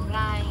ป็นอย่างไ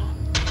ร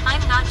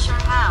I'm not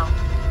sure how.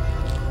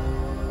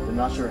 They're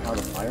not sure how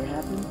the fire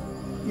happened.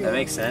 Yeah. That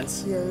makes sense.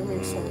 Yeah, that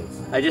makes sense.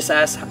 I just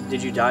asked,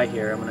 did you die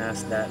here? I'm gonna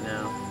ask that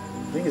now.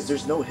 The thing is,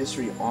 there's no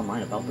history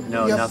online about the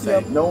No, place. Yep, nothing.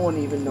 yep. No one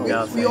even knows.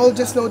 Nothing. We all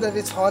just know that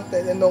it's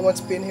haunted and no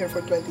one's been here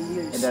for 20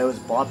 years. And that it was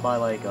bought by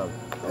like a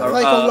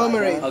Like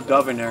conglomerate. A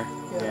governor.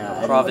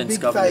 Yeah, Province a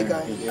big governor. Thai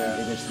guy.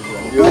 English to do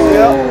anything.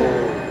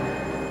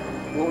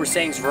 What we're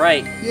saying's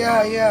right.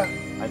 Yeah, yeah.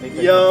 I think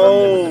they confirmed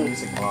it with the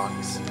music box.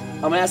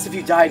 I'm gonna ask if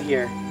you died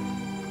here.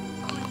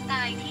 คุณต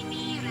ายที่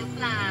นี่หรือเป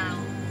ล่า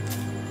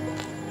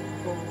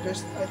Oh,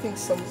 there's, I think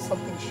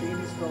something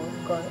shady is going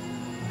to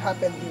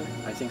happen here.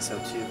 I think so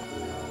too.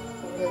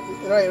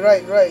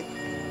 Right.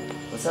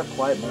 Let's have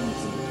quiet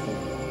moments in between.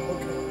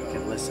 Okay. You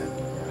can listen.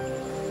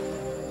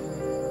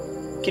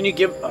 Can you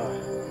give?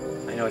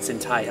 I know it's in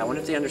Thai. I wonder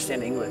if they understand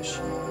English.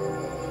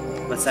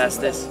 Let's ask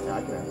this. Yeah,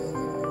 I can ask.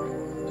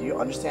 Do you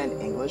understand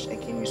English and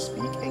can you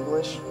speak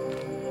English?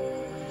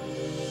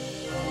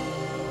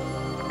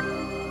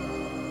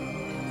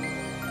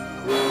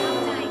 เข้า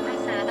ใจภา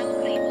ษาอัง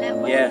กฤษและ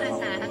พูด Yeah. ภา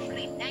ษาอังก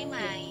ฤษได้ไหม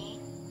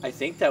I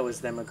think that was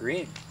them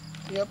agreeing.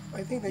 Yep,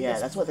 I think they Yeah,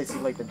 just... that's what they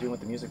seem like they're doing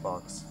with the music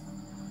box.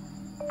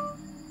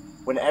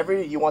 Whenever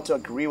you want to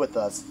agree with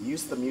us,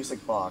 use the music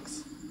box,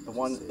 the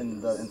one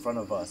in front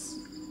of us.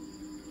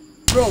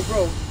 Bro,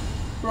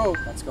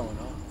 That's going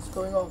on. what's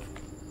going on?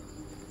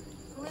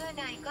 เมื่อ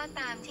ใดก็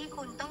ตามที่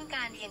คุณต้องก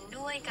ารเห็น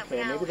ด้วยกับ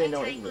Okay, เรา maybe ให้ they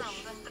know ใช้ก English. ล่อง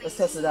ดนตรี Let's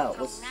test it out.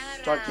 ตร Let's งหน้า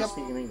start เรา just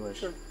speaking English.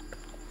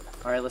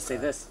 All right, let's say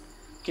this.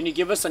 Can you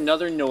give us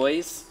another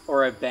noise or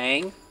a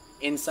bang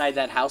inside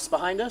that house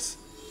behind us?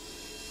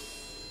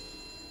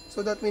 So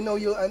that we know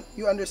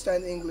you understand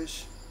English.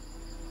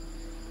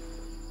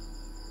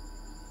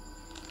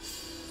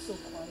 So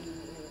quiet in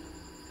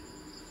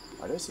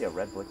here. I do see a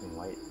red blinking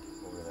light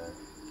over there.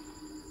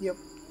 Yep.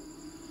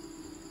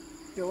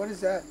 Yo, what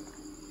is that?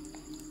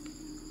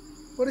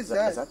 What is Is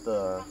that? that the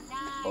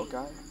boat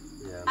guy?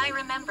 I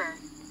remember.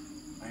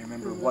 I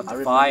remember what I the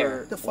remember- fire.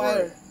 The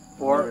fire.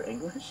 Or Remember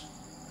English?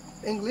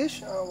 English?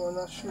 Oh, well,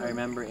 not sure. I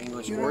remember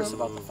English You words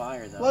remember- about the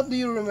fire though. What do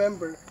you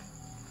remember?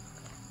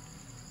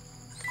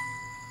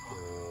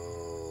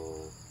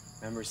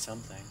 Remember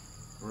something.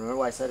 Remember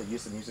why I said it?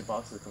 Use the music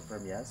box to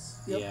confirm yes?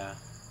 Yep. Yeah.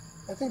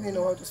 I think they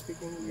know how to speak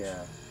English.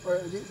 Yeah. Or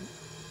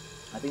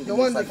I think The the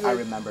one like that I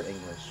you're- remembered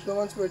English. the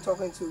ones we're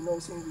talking to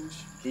knows English.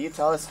 Can you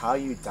tell us how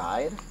you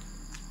died?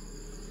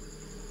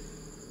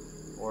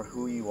 Or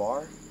who you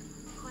are?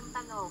 คุณต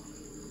ลก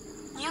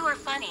You were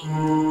funny.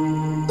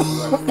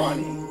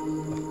 Funny.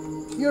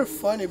 You're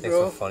funny, Thanks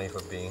for bro. funny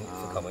for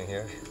coming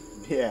here.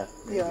 Yeah,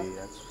 maybe Yeah.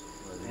 that's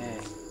what it Hey.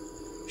 is.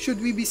 Should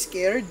we be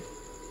scared?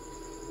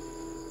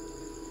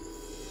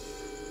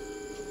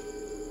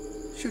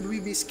 Should we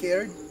be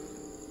scared?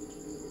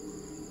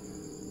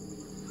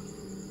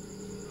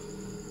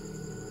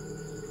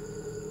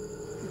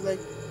 It like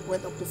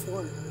went up to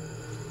 4.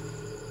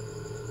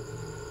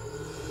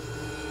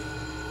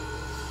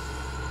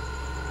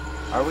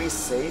 Are we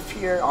safe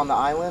here on the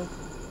island?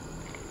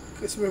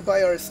 Because we're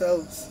by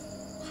ourselves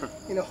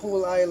in a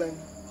whole island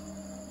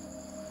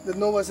that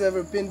no one's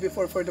ever been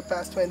before for the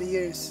past 20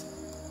 years.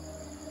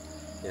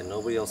 Yeah,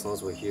 nobody else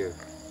knows we're here.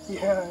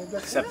 Yeah,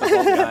 that's Except the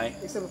boat guy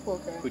except the poor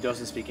guy. who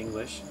doesn't speak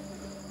English.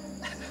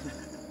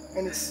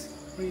 And it's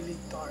really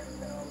dark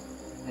now.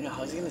 I know,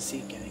 how's he gonna see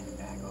getting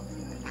back over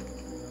there?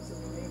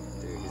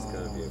 Dude, he's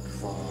gonna be a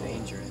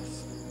Dangerous.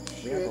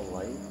 We have a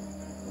light.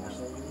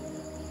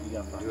 You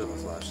got You have a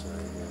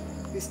flashlight,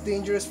 yeah. It's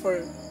dangerous for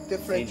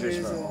different dangerous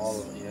reasons. for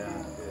all of it,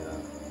 yeah.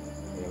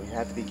 Yeah, we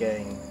have to be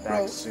getting back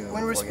Bro, soon.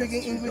 when we're before it gets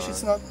speaking too English, dark.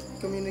 it's not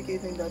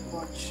communicating that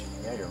much.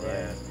 Yeah, you're right.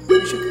 Yeah.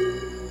 We should.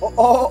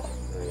 Oh,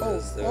 There it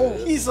is, there oh. it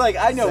is. he's like,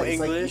 I know It's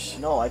like- English.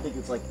 no, I think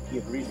it's like he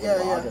agrees with Yeah,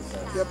 what yeah. Aga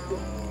says. Yep.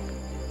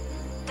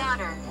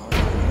 daughter,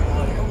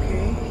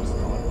 Okay.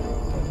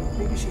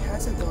 Maybe she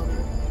has a daughter.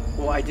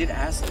 Well, I did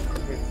ask him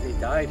if they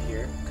died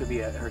here. Could be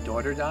her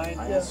daughter died.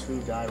 I Yeah. asked who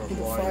died In the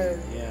before. fire.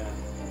 Yeah.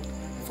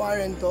 Fire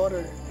and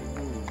daughter.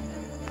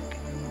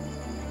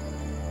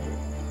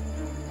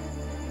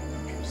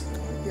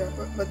 Yeah,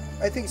 but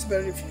I think it's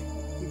better if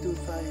you do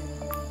Thai.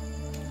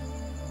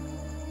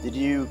 Did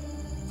you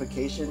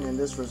vacation in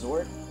this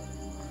resort?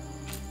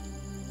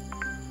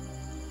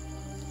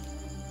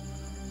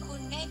 คุ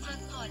ณได้พัก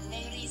ผ่อนใน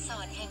รีสอ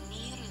ร์ทแห่ง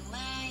นี้หรือไ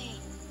ม่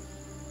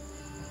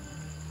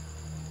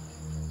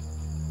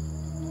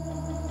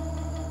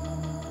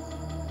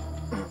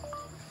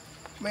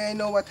May I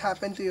know what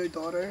happened to your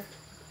daughter?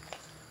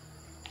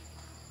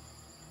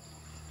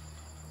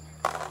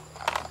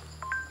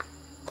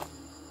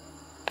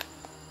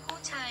 ผู้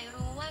ชาย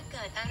รู้ว่าเ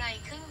กิดอะไร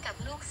ขึ้นกับ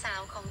ลูกสา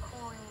วของ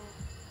คุณ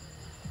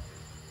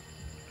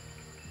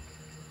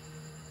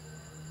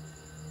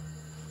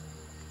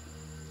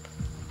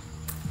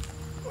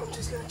I'm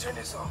just gonna turn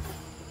this off.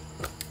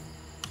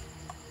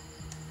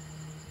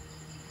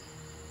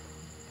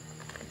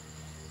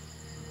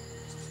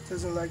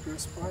 Doesn't like to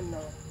respond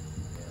now.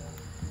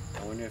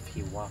 I wonder if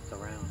he walked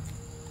around.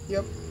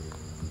 Yep.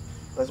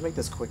 Let's make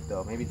this quick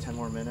though. Maybe 10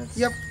 more minutes.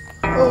 Yep.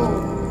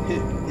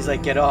 Oh, He's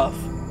like, get off.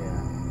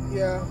 Yeah.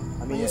 yeah. I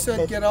When mean, you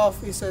said get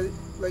off, he said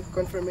like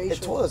confirmation.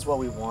 It told us what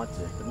we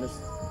wanted. But this,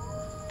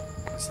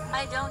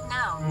 I don't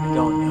know I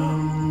don't know.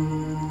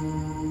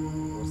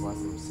 what was the last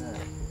thing we said?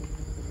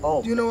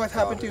 Oh. Do you know what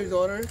happened to your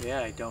daughter? Yeah,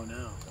 I don't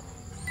know.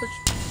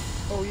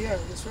 Oh yeah,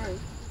 that's right.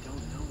 I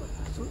don't know what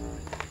happened.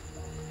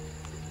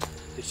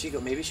 Did she go?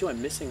 Maybe she went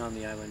missing on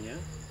the island, yeah?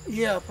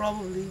 Yeah,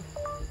 probably.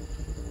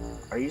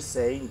 Are you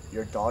saying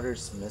your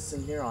daughter's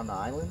missing here on the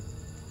island?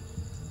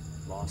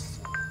 Lost.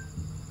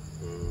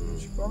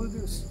 She probably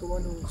was the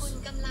one คุ who's. ณ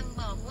กำลัง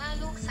บอกว่า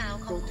ลูกสาว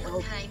ของคุณ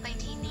หายไป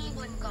ที่นี่บ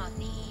นเกาะ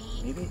นี้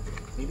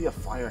Maybe a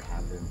fire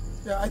happened.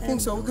 Yeah, I think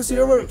And so because they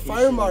there were were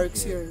fire vacationing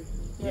marks here.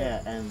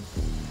 Yeah, and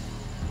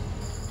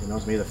who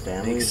knows? Maybe the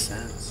family Makes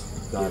sense.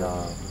 got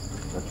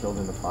killed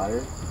in the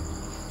fire,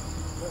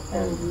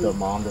 and the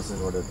mom doesn't,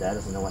 or the dad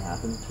doesn't know what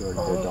happened to their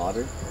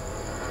daughter.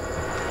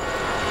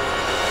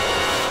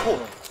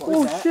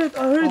 Oh shit!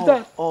 I heard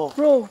that, Oh,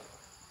 bro.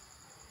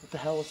 what the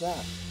hell was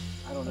that?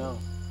 I don't know.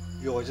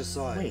 Yo, I just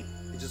saw it. Wait.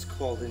 It just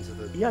crawled into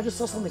the... Yeah, I just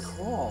saw something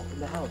crawl in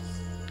the house.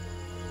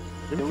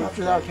 Did we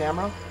capture that on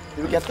camera?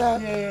 Did we get that?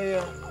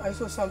 Yeah. I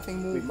saw something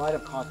We move. might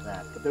have caught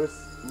that, but there was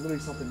literally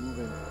something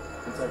moving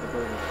inside the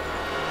building.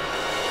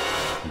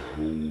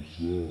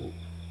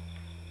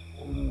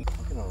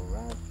 Fucking a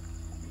rat.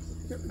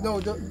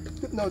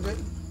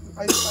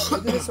 I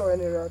didn't saw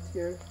any rat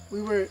here.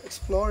 We were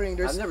exploring. I've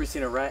There's never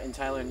seen a rat in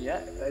Thailand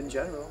yet, in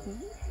general.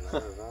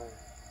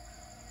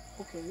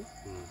 okay.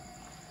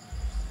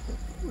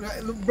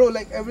 Right, look, bro,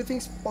 like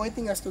everything's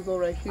pointing us to go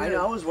right here. I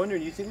know, I was wondering,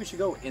 do you think we should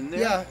go in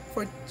there? Yeah,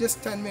 for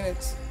just 10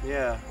 minutes.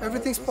 Yeah.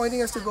 Everything's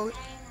pointing us to go.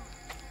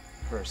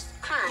 First.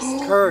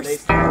 Cursed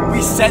Cursed.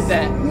 We said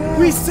that.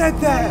 We said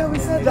that. Yeah, we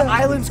said the that.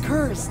 island's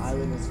cursed. The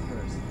island is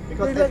cursed.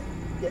 Because Wait,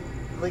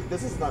 like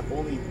this isn't the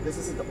only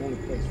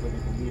place where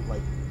they believe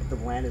like if the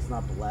land is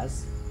not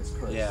blessed, it's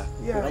cursed. Yeah.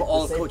 Yeah. Like,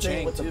 All the of same Koh thing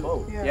Chang with the too.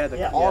 boat. Yeah.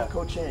 Yeah, all of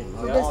Koh Chang.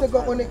 So Yeah. guys, all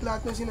nagko-connect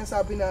lahat nung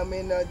sinasabi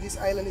namin na this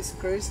island is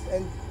cursed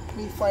and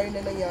may fire na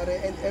nangyari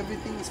and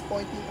everything is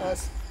pointing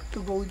us to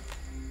go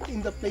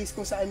in the place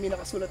kung saan may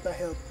nakasulat na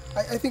help.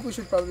 I think we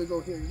should probably go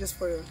here just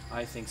for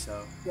I think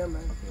so. yeah man.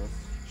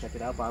 Let's check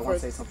it out. But I want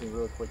to say something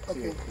real quick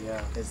too. Okay.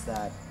 Yeah. Is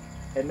that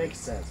it makes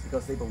sense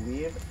because they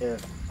believe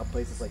if a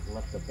place is like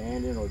left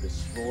abandoned or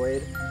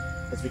destroyed,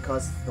 it's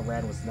because the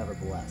land was never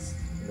blessed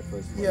in the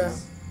first place. Yeah.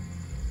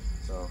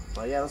 So,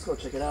 but yeah, let's go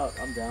check it out.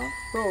 I'm down.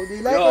 Bro,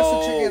 they like us to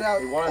check it out.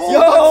 They want us to-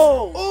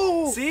 Yo!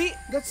 Oh! See?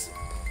 That's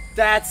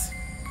That's it's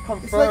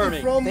like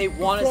confirming. from They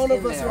want in us front in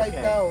of us there. right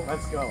Okay, now.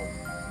 let's go.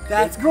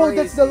 That's Bro, crazy.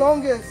 that's the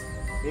longest.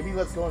 Maybe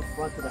let's go in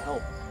front to the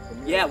help.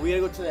 Yeah, we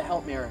gotta go to the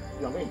help mirror.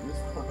 You know what I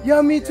mean?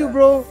 Yeah, me too,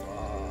 bro.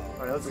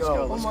 Alright, let's Let's go.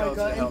 go. Oh Let's my to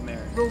god. the help and-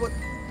 mirror. Bro, what?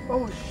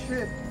 Oh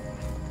shit.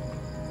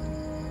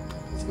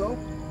 Let's go.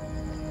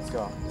 Let's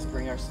go. Let's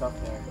bring our stuff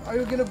there. Are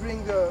you gonna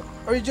bring the?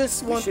 Or you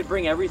just We want? should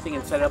bring everything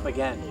and set up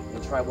again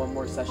and try one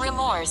more session.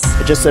 remorse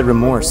It just said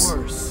remorse.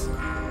 Remorse.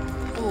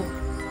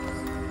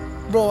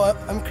 Oh. Bro,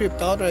 I'm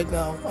creeped out right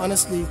now.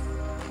 Honestly.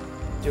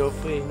 Dude,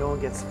 hopefully no one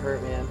gets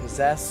hurt, man.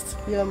 Possessed.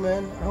 Yeah,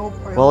 man. I hope.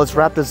 Well, let's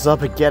wrap this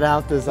up and get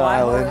out this I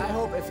island.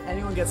 hope if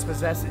anyone anyone gets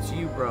possessed, it's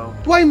you, bro.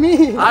 Why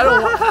me? I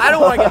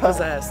don't want to get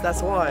possessed.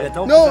 That's why.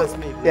 Don't No. possess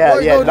me. Yeah,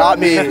 Why- yeah, no, not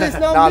me. It's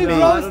not Not me, me.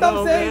 bro.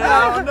 Stop saying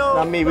that.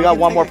 Not me. We got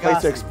one more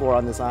place to explore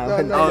on this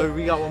island. No. Oh,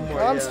 we got one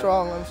more. I'm yeah.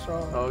 strong. I'm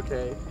strong.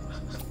 Okay.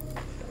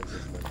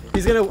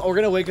 We're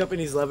gonna wake up and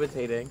he's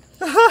levitating.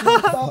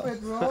 Stop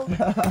it, bro.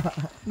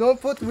 Don't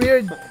put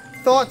weird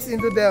thoughts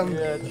into them.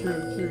 Yeah,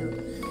 true.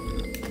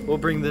 We'll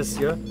bring this,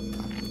 yeah?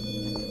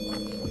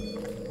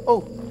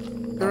 Oh,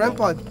 the REM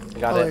pod.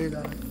 Got Oh, it. you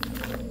got it.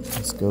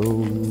 Let's go.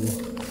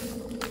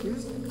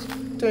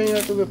 Turning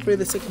out to be a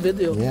pretty sick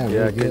video. Yeah,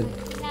 really good.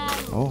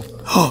 Oh.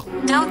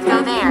 Don't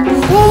go there.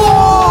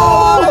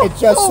 It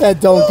just said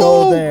don't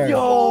go there.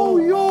 Yo.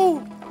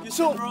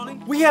 So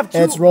we have two.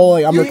 It's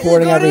rolling. I'm You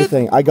recording got it?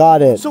 everything. I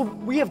got it. So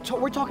we're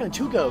talking to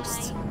two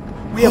ghosts.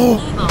 We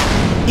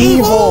have.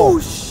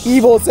 Evil.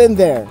 Evil's in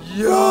there.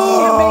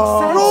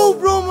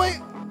 Bro, my.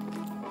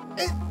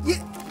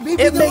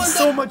 Maybe It the makes one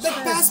so that- much that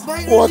sense. passed by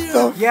What earlier.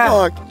 the Yeah.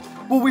 fuck?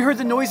 Well, we heard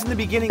the noise in the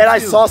beginning. And I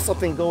too. saw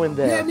something go in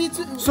there. Yeah, me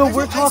too. So I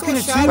we're saw talking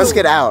to shadows. two. Let's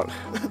get out.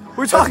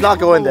 We're Let's talking. not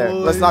go in there.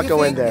 Let's not You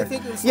go in think- you there.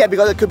 think it's- Yeah,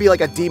 because it could be like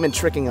a demon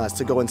tricking us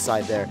to go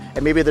inside there.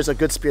 And maybe there's a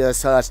good spirit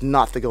that's telling us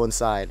not to go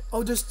inside.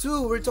 Oh, there's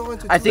two. We're talking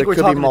to two. I think There we're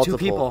could be talking to two multiple.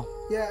 people.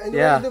 Yeah, and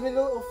Yeah. we're in the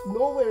middle of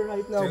nowhere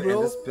right now, Dude, bro.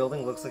 and this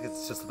building looks like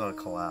it's just about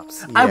to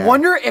collapse. I Yeah.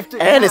 wonder if.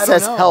 And it I don't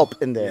says know. help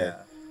in there.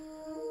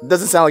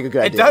 Doesn't sound like a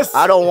good It idea. does.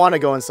 I don't want to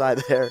go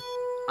inside there.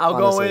 I'll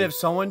go honestly. in if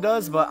someone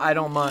does, but I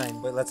don't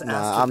mind. Wait, let's ask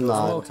Nah, I'm the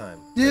not. whole time.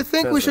 Do you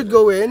think we should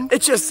go in?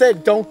 It just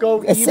said don't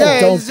go. It evil. said Yeah,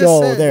 it don't just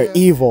go. said, They're yeah.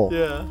 evil.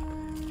 Yeah.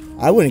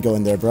 I wouldn't go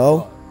in there,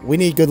 bro. We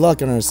need good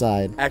luck on our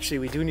side. Actually,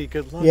 we do need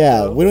good luck.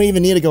 Yeah, though. we don't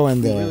even need to go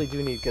in We there. really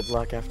do need good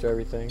luck after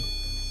everything.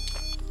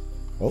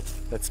 Oh.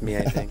 That's me,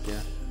 I think. Yeah.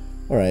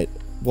 All right.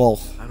 Well,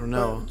 I don't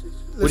know.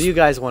 What do you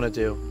guys want to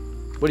do?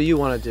 What do you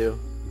want to do?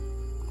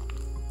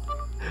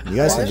 you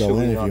guys Why can should go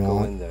we in if not you go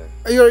want. in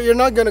there? You're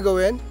not gonna go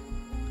in?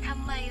 ท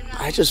ำไมเรา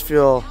I just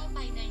feel เข้าไป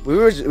ใ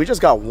น we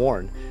just got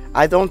warned.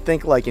 I don't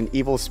think like an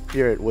evil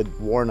spirit would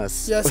warn us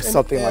Yes, with and,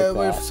 something like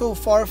we're that. so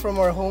far from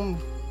our home.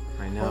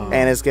 I know.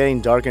 And it's getting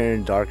darker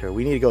and darker.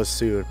 We need to go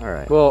soon. All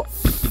right. Well,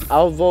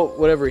 I'll vote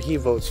whatever he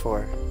votes for.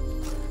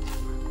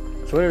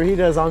 So whatever he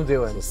does, I'm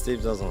doing. So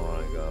Steve doesn't want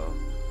to go.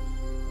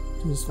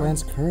 Dude, this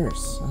land's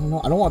curse. I don't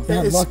know. I don't want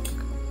bad It's- luck.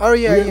 Oh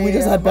yeah, we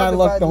just had bad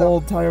luck the whole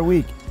entire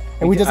week.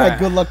 And we just had Alright.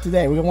 good luck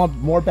today. We want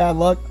more bad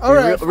luck. All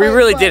right, we fine,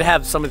 really fine. did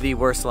have some of the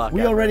worst luck. We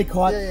ever. already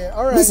caught. Yeah,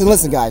 all right.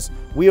 Listen, guys.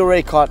 We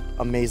already caught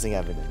amazing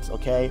evidence.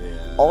 Okay.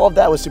 Yeah. All of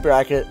that was super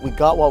accurate. We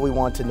got what we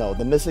wanted to know.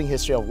 The missing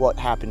history of what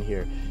happened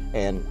here,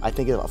 and I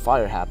think a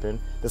fire happened.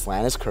 This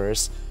land is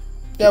cursed.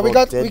 Yeah, we People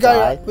got did we got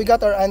die. we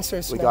got our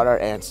answers. We now. got our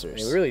I answers.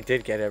 mean, we really did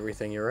get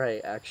everything. You're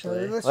right,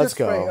 actually. Let's Let's just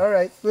go. pray. All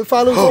right, we'll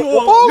follow.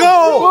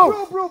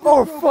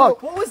 Oh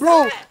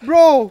fuck!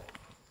 Bro!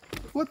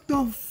 What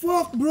the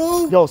fuck,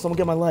 bro? Yo, someone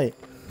get my light.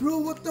 Bro,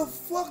 what the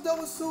fuck? That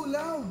was so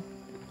loud.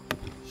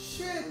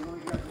 Shit.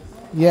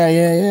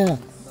 Yeah.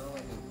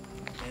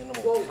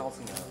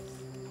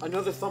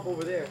 Another thump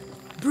over there.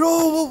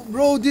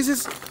 Bro, this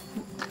is.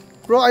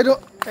 Bro, I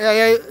don't.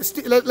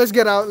 Let's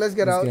get out. Let's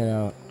get out. Get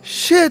out.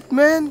 Shit,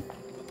 man.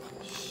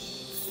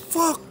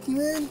 Fuck,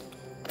 man.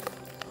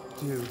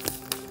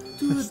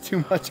 There's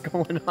too much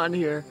going on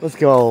here. Let's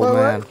go, What?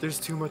 man. There's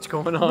too much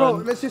going Bro,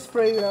 on. let's just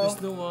pray now.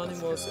 no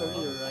animals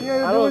earlier, right?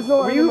 Yeah, there was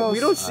no animals. we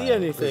don't see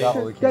anything.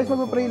 Guys,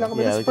 magpa-pray lang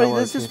kami. Yeah, Let's we pray. got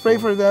Let's one just pray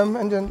for them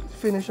and then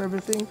finish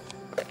everything.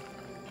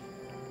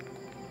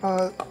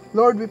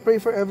 Lord, we pray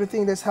for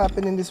everything that's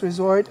happened in this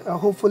resort.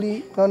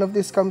 Hopefully, none of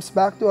this comes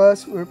back to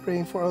us. We're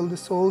praying for all the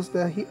souls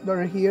that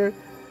are here,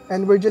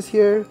 and we're just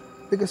here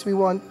because we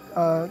want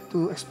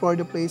to explore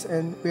the place,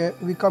 and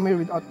we come here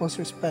with utmost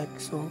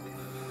respect. So,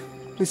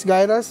 please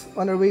guide us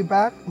on our way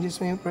back. In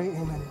Jesus' name, we pray.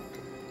 Amen.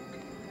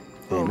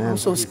 Bro, Amen. I'm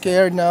so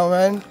scared now,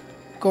 man.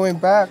 Going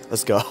back.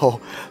 Let's go.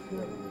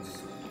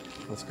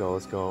 Let's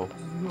go.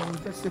 Yo,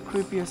 that's the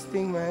creepiest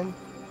thing, man.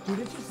 Dude,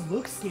 it just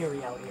looks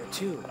scary out here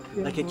too.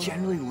 Yeah, Like it bro.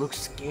 generally looks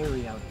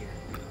scary out here.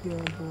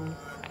 Yeah, bro.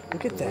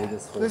 Look at that.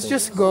 Let's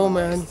just go,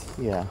 man.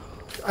 Yeah.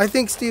 I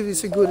think Steve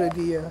is a good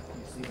idea.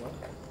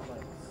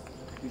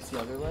 You see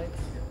other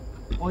lights?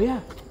 Oh yeah,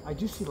 I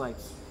do see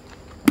lights.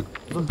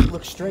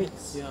 Look straight.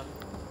 Yeah.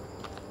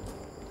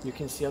 You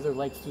can see other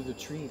lights through the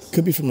trees.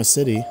 Could be from a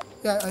city.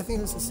 Yeah, I think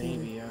this is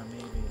Maybe, yeah,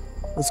 maybe.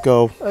 Let's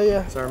go. Oh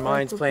yeah. It's our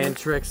minds playing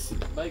tricks.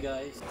 Bye,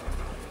 guys.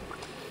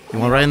 You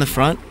want right in the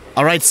front?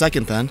 I'll ride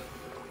second then.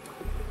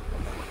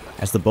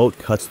 As the boat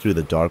cuts through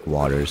the dark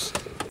waters,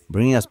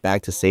 bringing us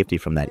back to safety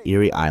from that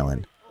eerie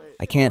island,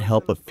 I can't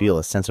help but feel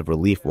a sense of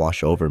relief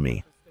wash over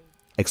me.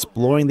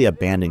 Exploring the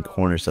abandoned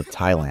corners of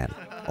Thailand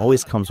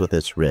always comes with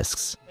its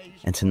risks,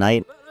 and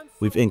tonight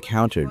we've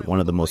encountered one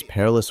of the most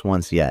perilous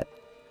ones yet.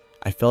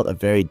 I felt a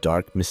very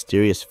dark,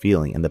 mysterious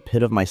feeling in the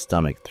pit of my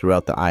stomach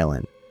throughout the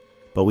island,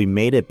 but we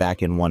made it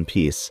back in one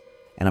piece,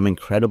 and I'm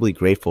incredibly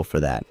grateful for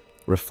that.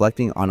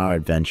 Reflecting on our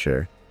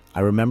adventure, I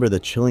remember the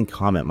chilling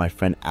comment my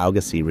friend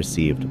Augusty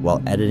received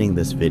while editing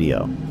this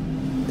video.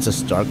 It's a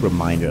stark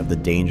reminder of the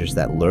dangers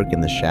that lurk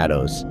in the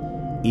shadows,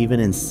 even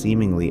in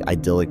seemingly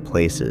idyllic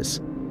places.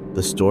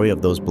 The story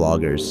of those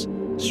bloggers,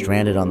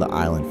 stranded on the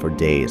island for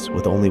days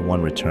with only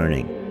one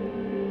returning.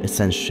 It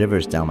sends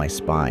shivers down my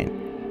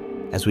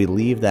spine. As we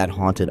leave that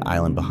haunted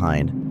island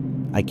behind,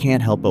 I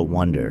can't help but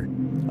wonder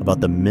about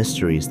the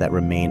mysteries that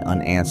remain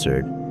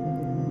unanswered.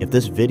 If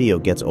this video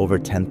gets over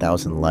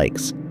 10,000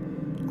 likes,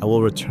 I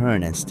will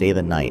return and stay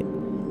the night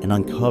and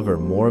uncover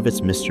more of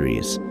its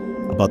mysteries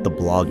about the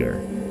blogger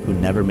who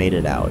never made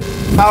it out.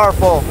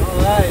 Powerful.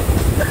 Alright.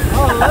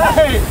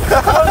 Alright.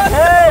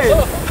 Okay.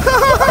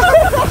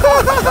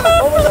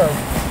 Over there.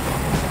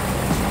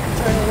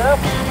 Turn it up.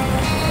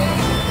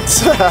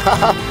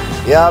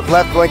 Yeah,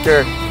 left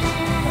blinker. You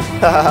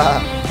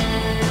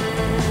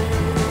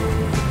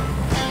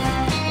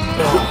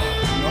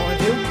know what I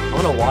do? I'm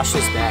gonna wash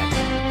this back.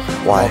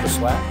 Why? All the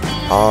sweat.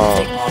 Oh.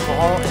 Take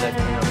alcohol and then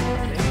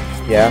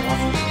Yeah.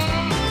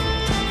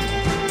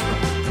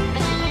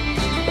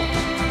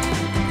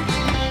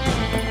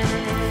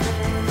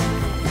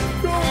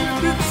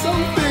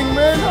 Something,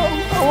 man.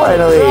 I want to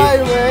Finally. cry,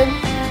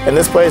 man. And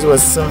this place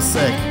was so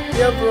sick.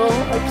 Yeah, bro. I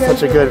can't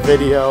Such a good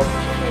video.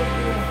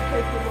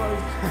 Thank you, Lord.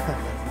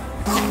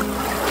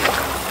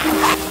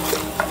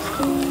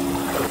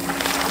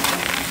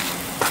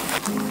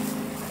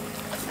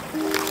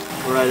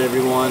 Alright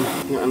everyone,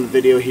 I'm on the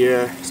video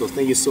here, so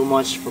thank you so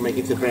much for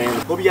making it to the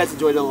end. Hope you guys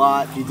enjoyed it a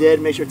lot. If you did,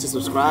 make sure to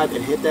subscribe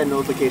and hit that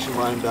notification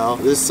button bell.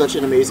 This is such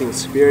an amazing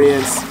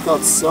experience. It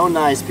felt so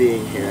nice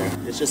being here.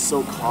 It's just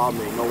so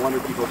calming. No wonder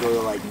people go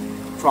to like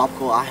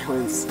tropical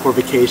islands for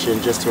vacation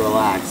just to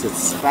relax.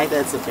 It's the fact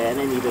that it's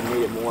abandoned even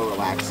made it more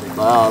relaxing.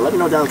 But let me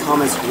know down in the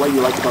comments what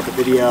you liked about the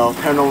video.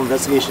 Paranormal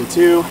investigation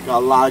too. Got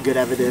a lot of good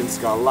evidence,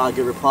 got a lot of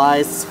good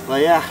replies.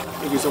 But yeah,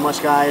 thank you so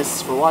much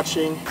guys for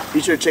watching.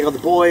 Be sure to check out the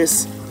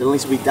boys. The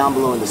links will be down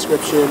below in the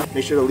description.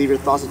 Make sure to leave your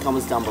thoughts and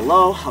comments down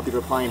below. I'll be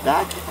replying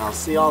back. And I'll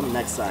see y'all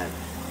next time.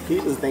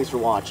 Peace and thanks for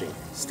watching.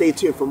 Stay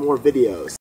tuned for more videos.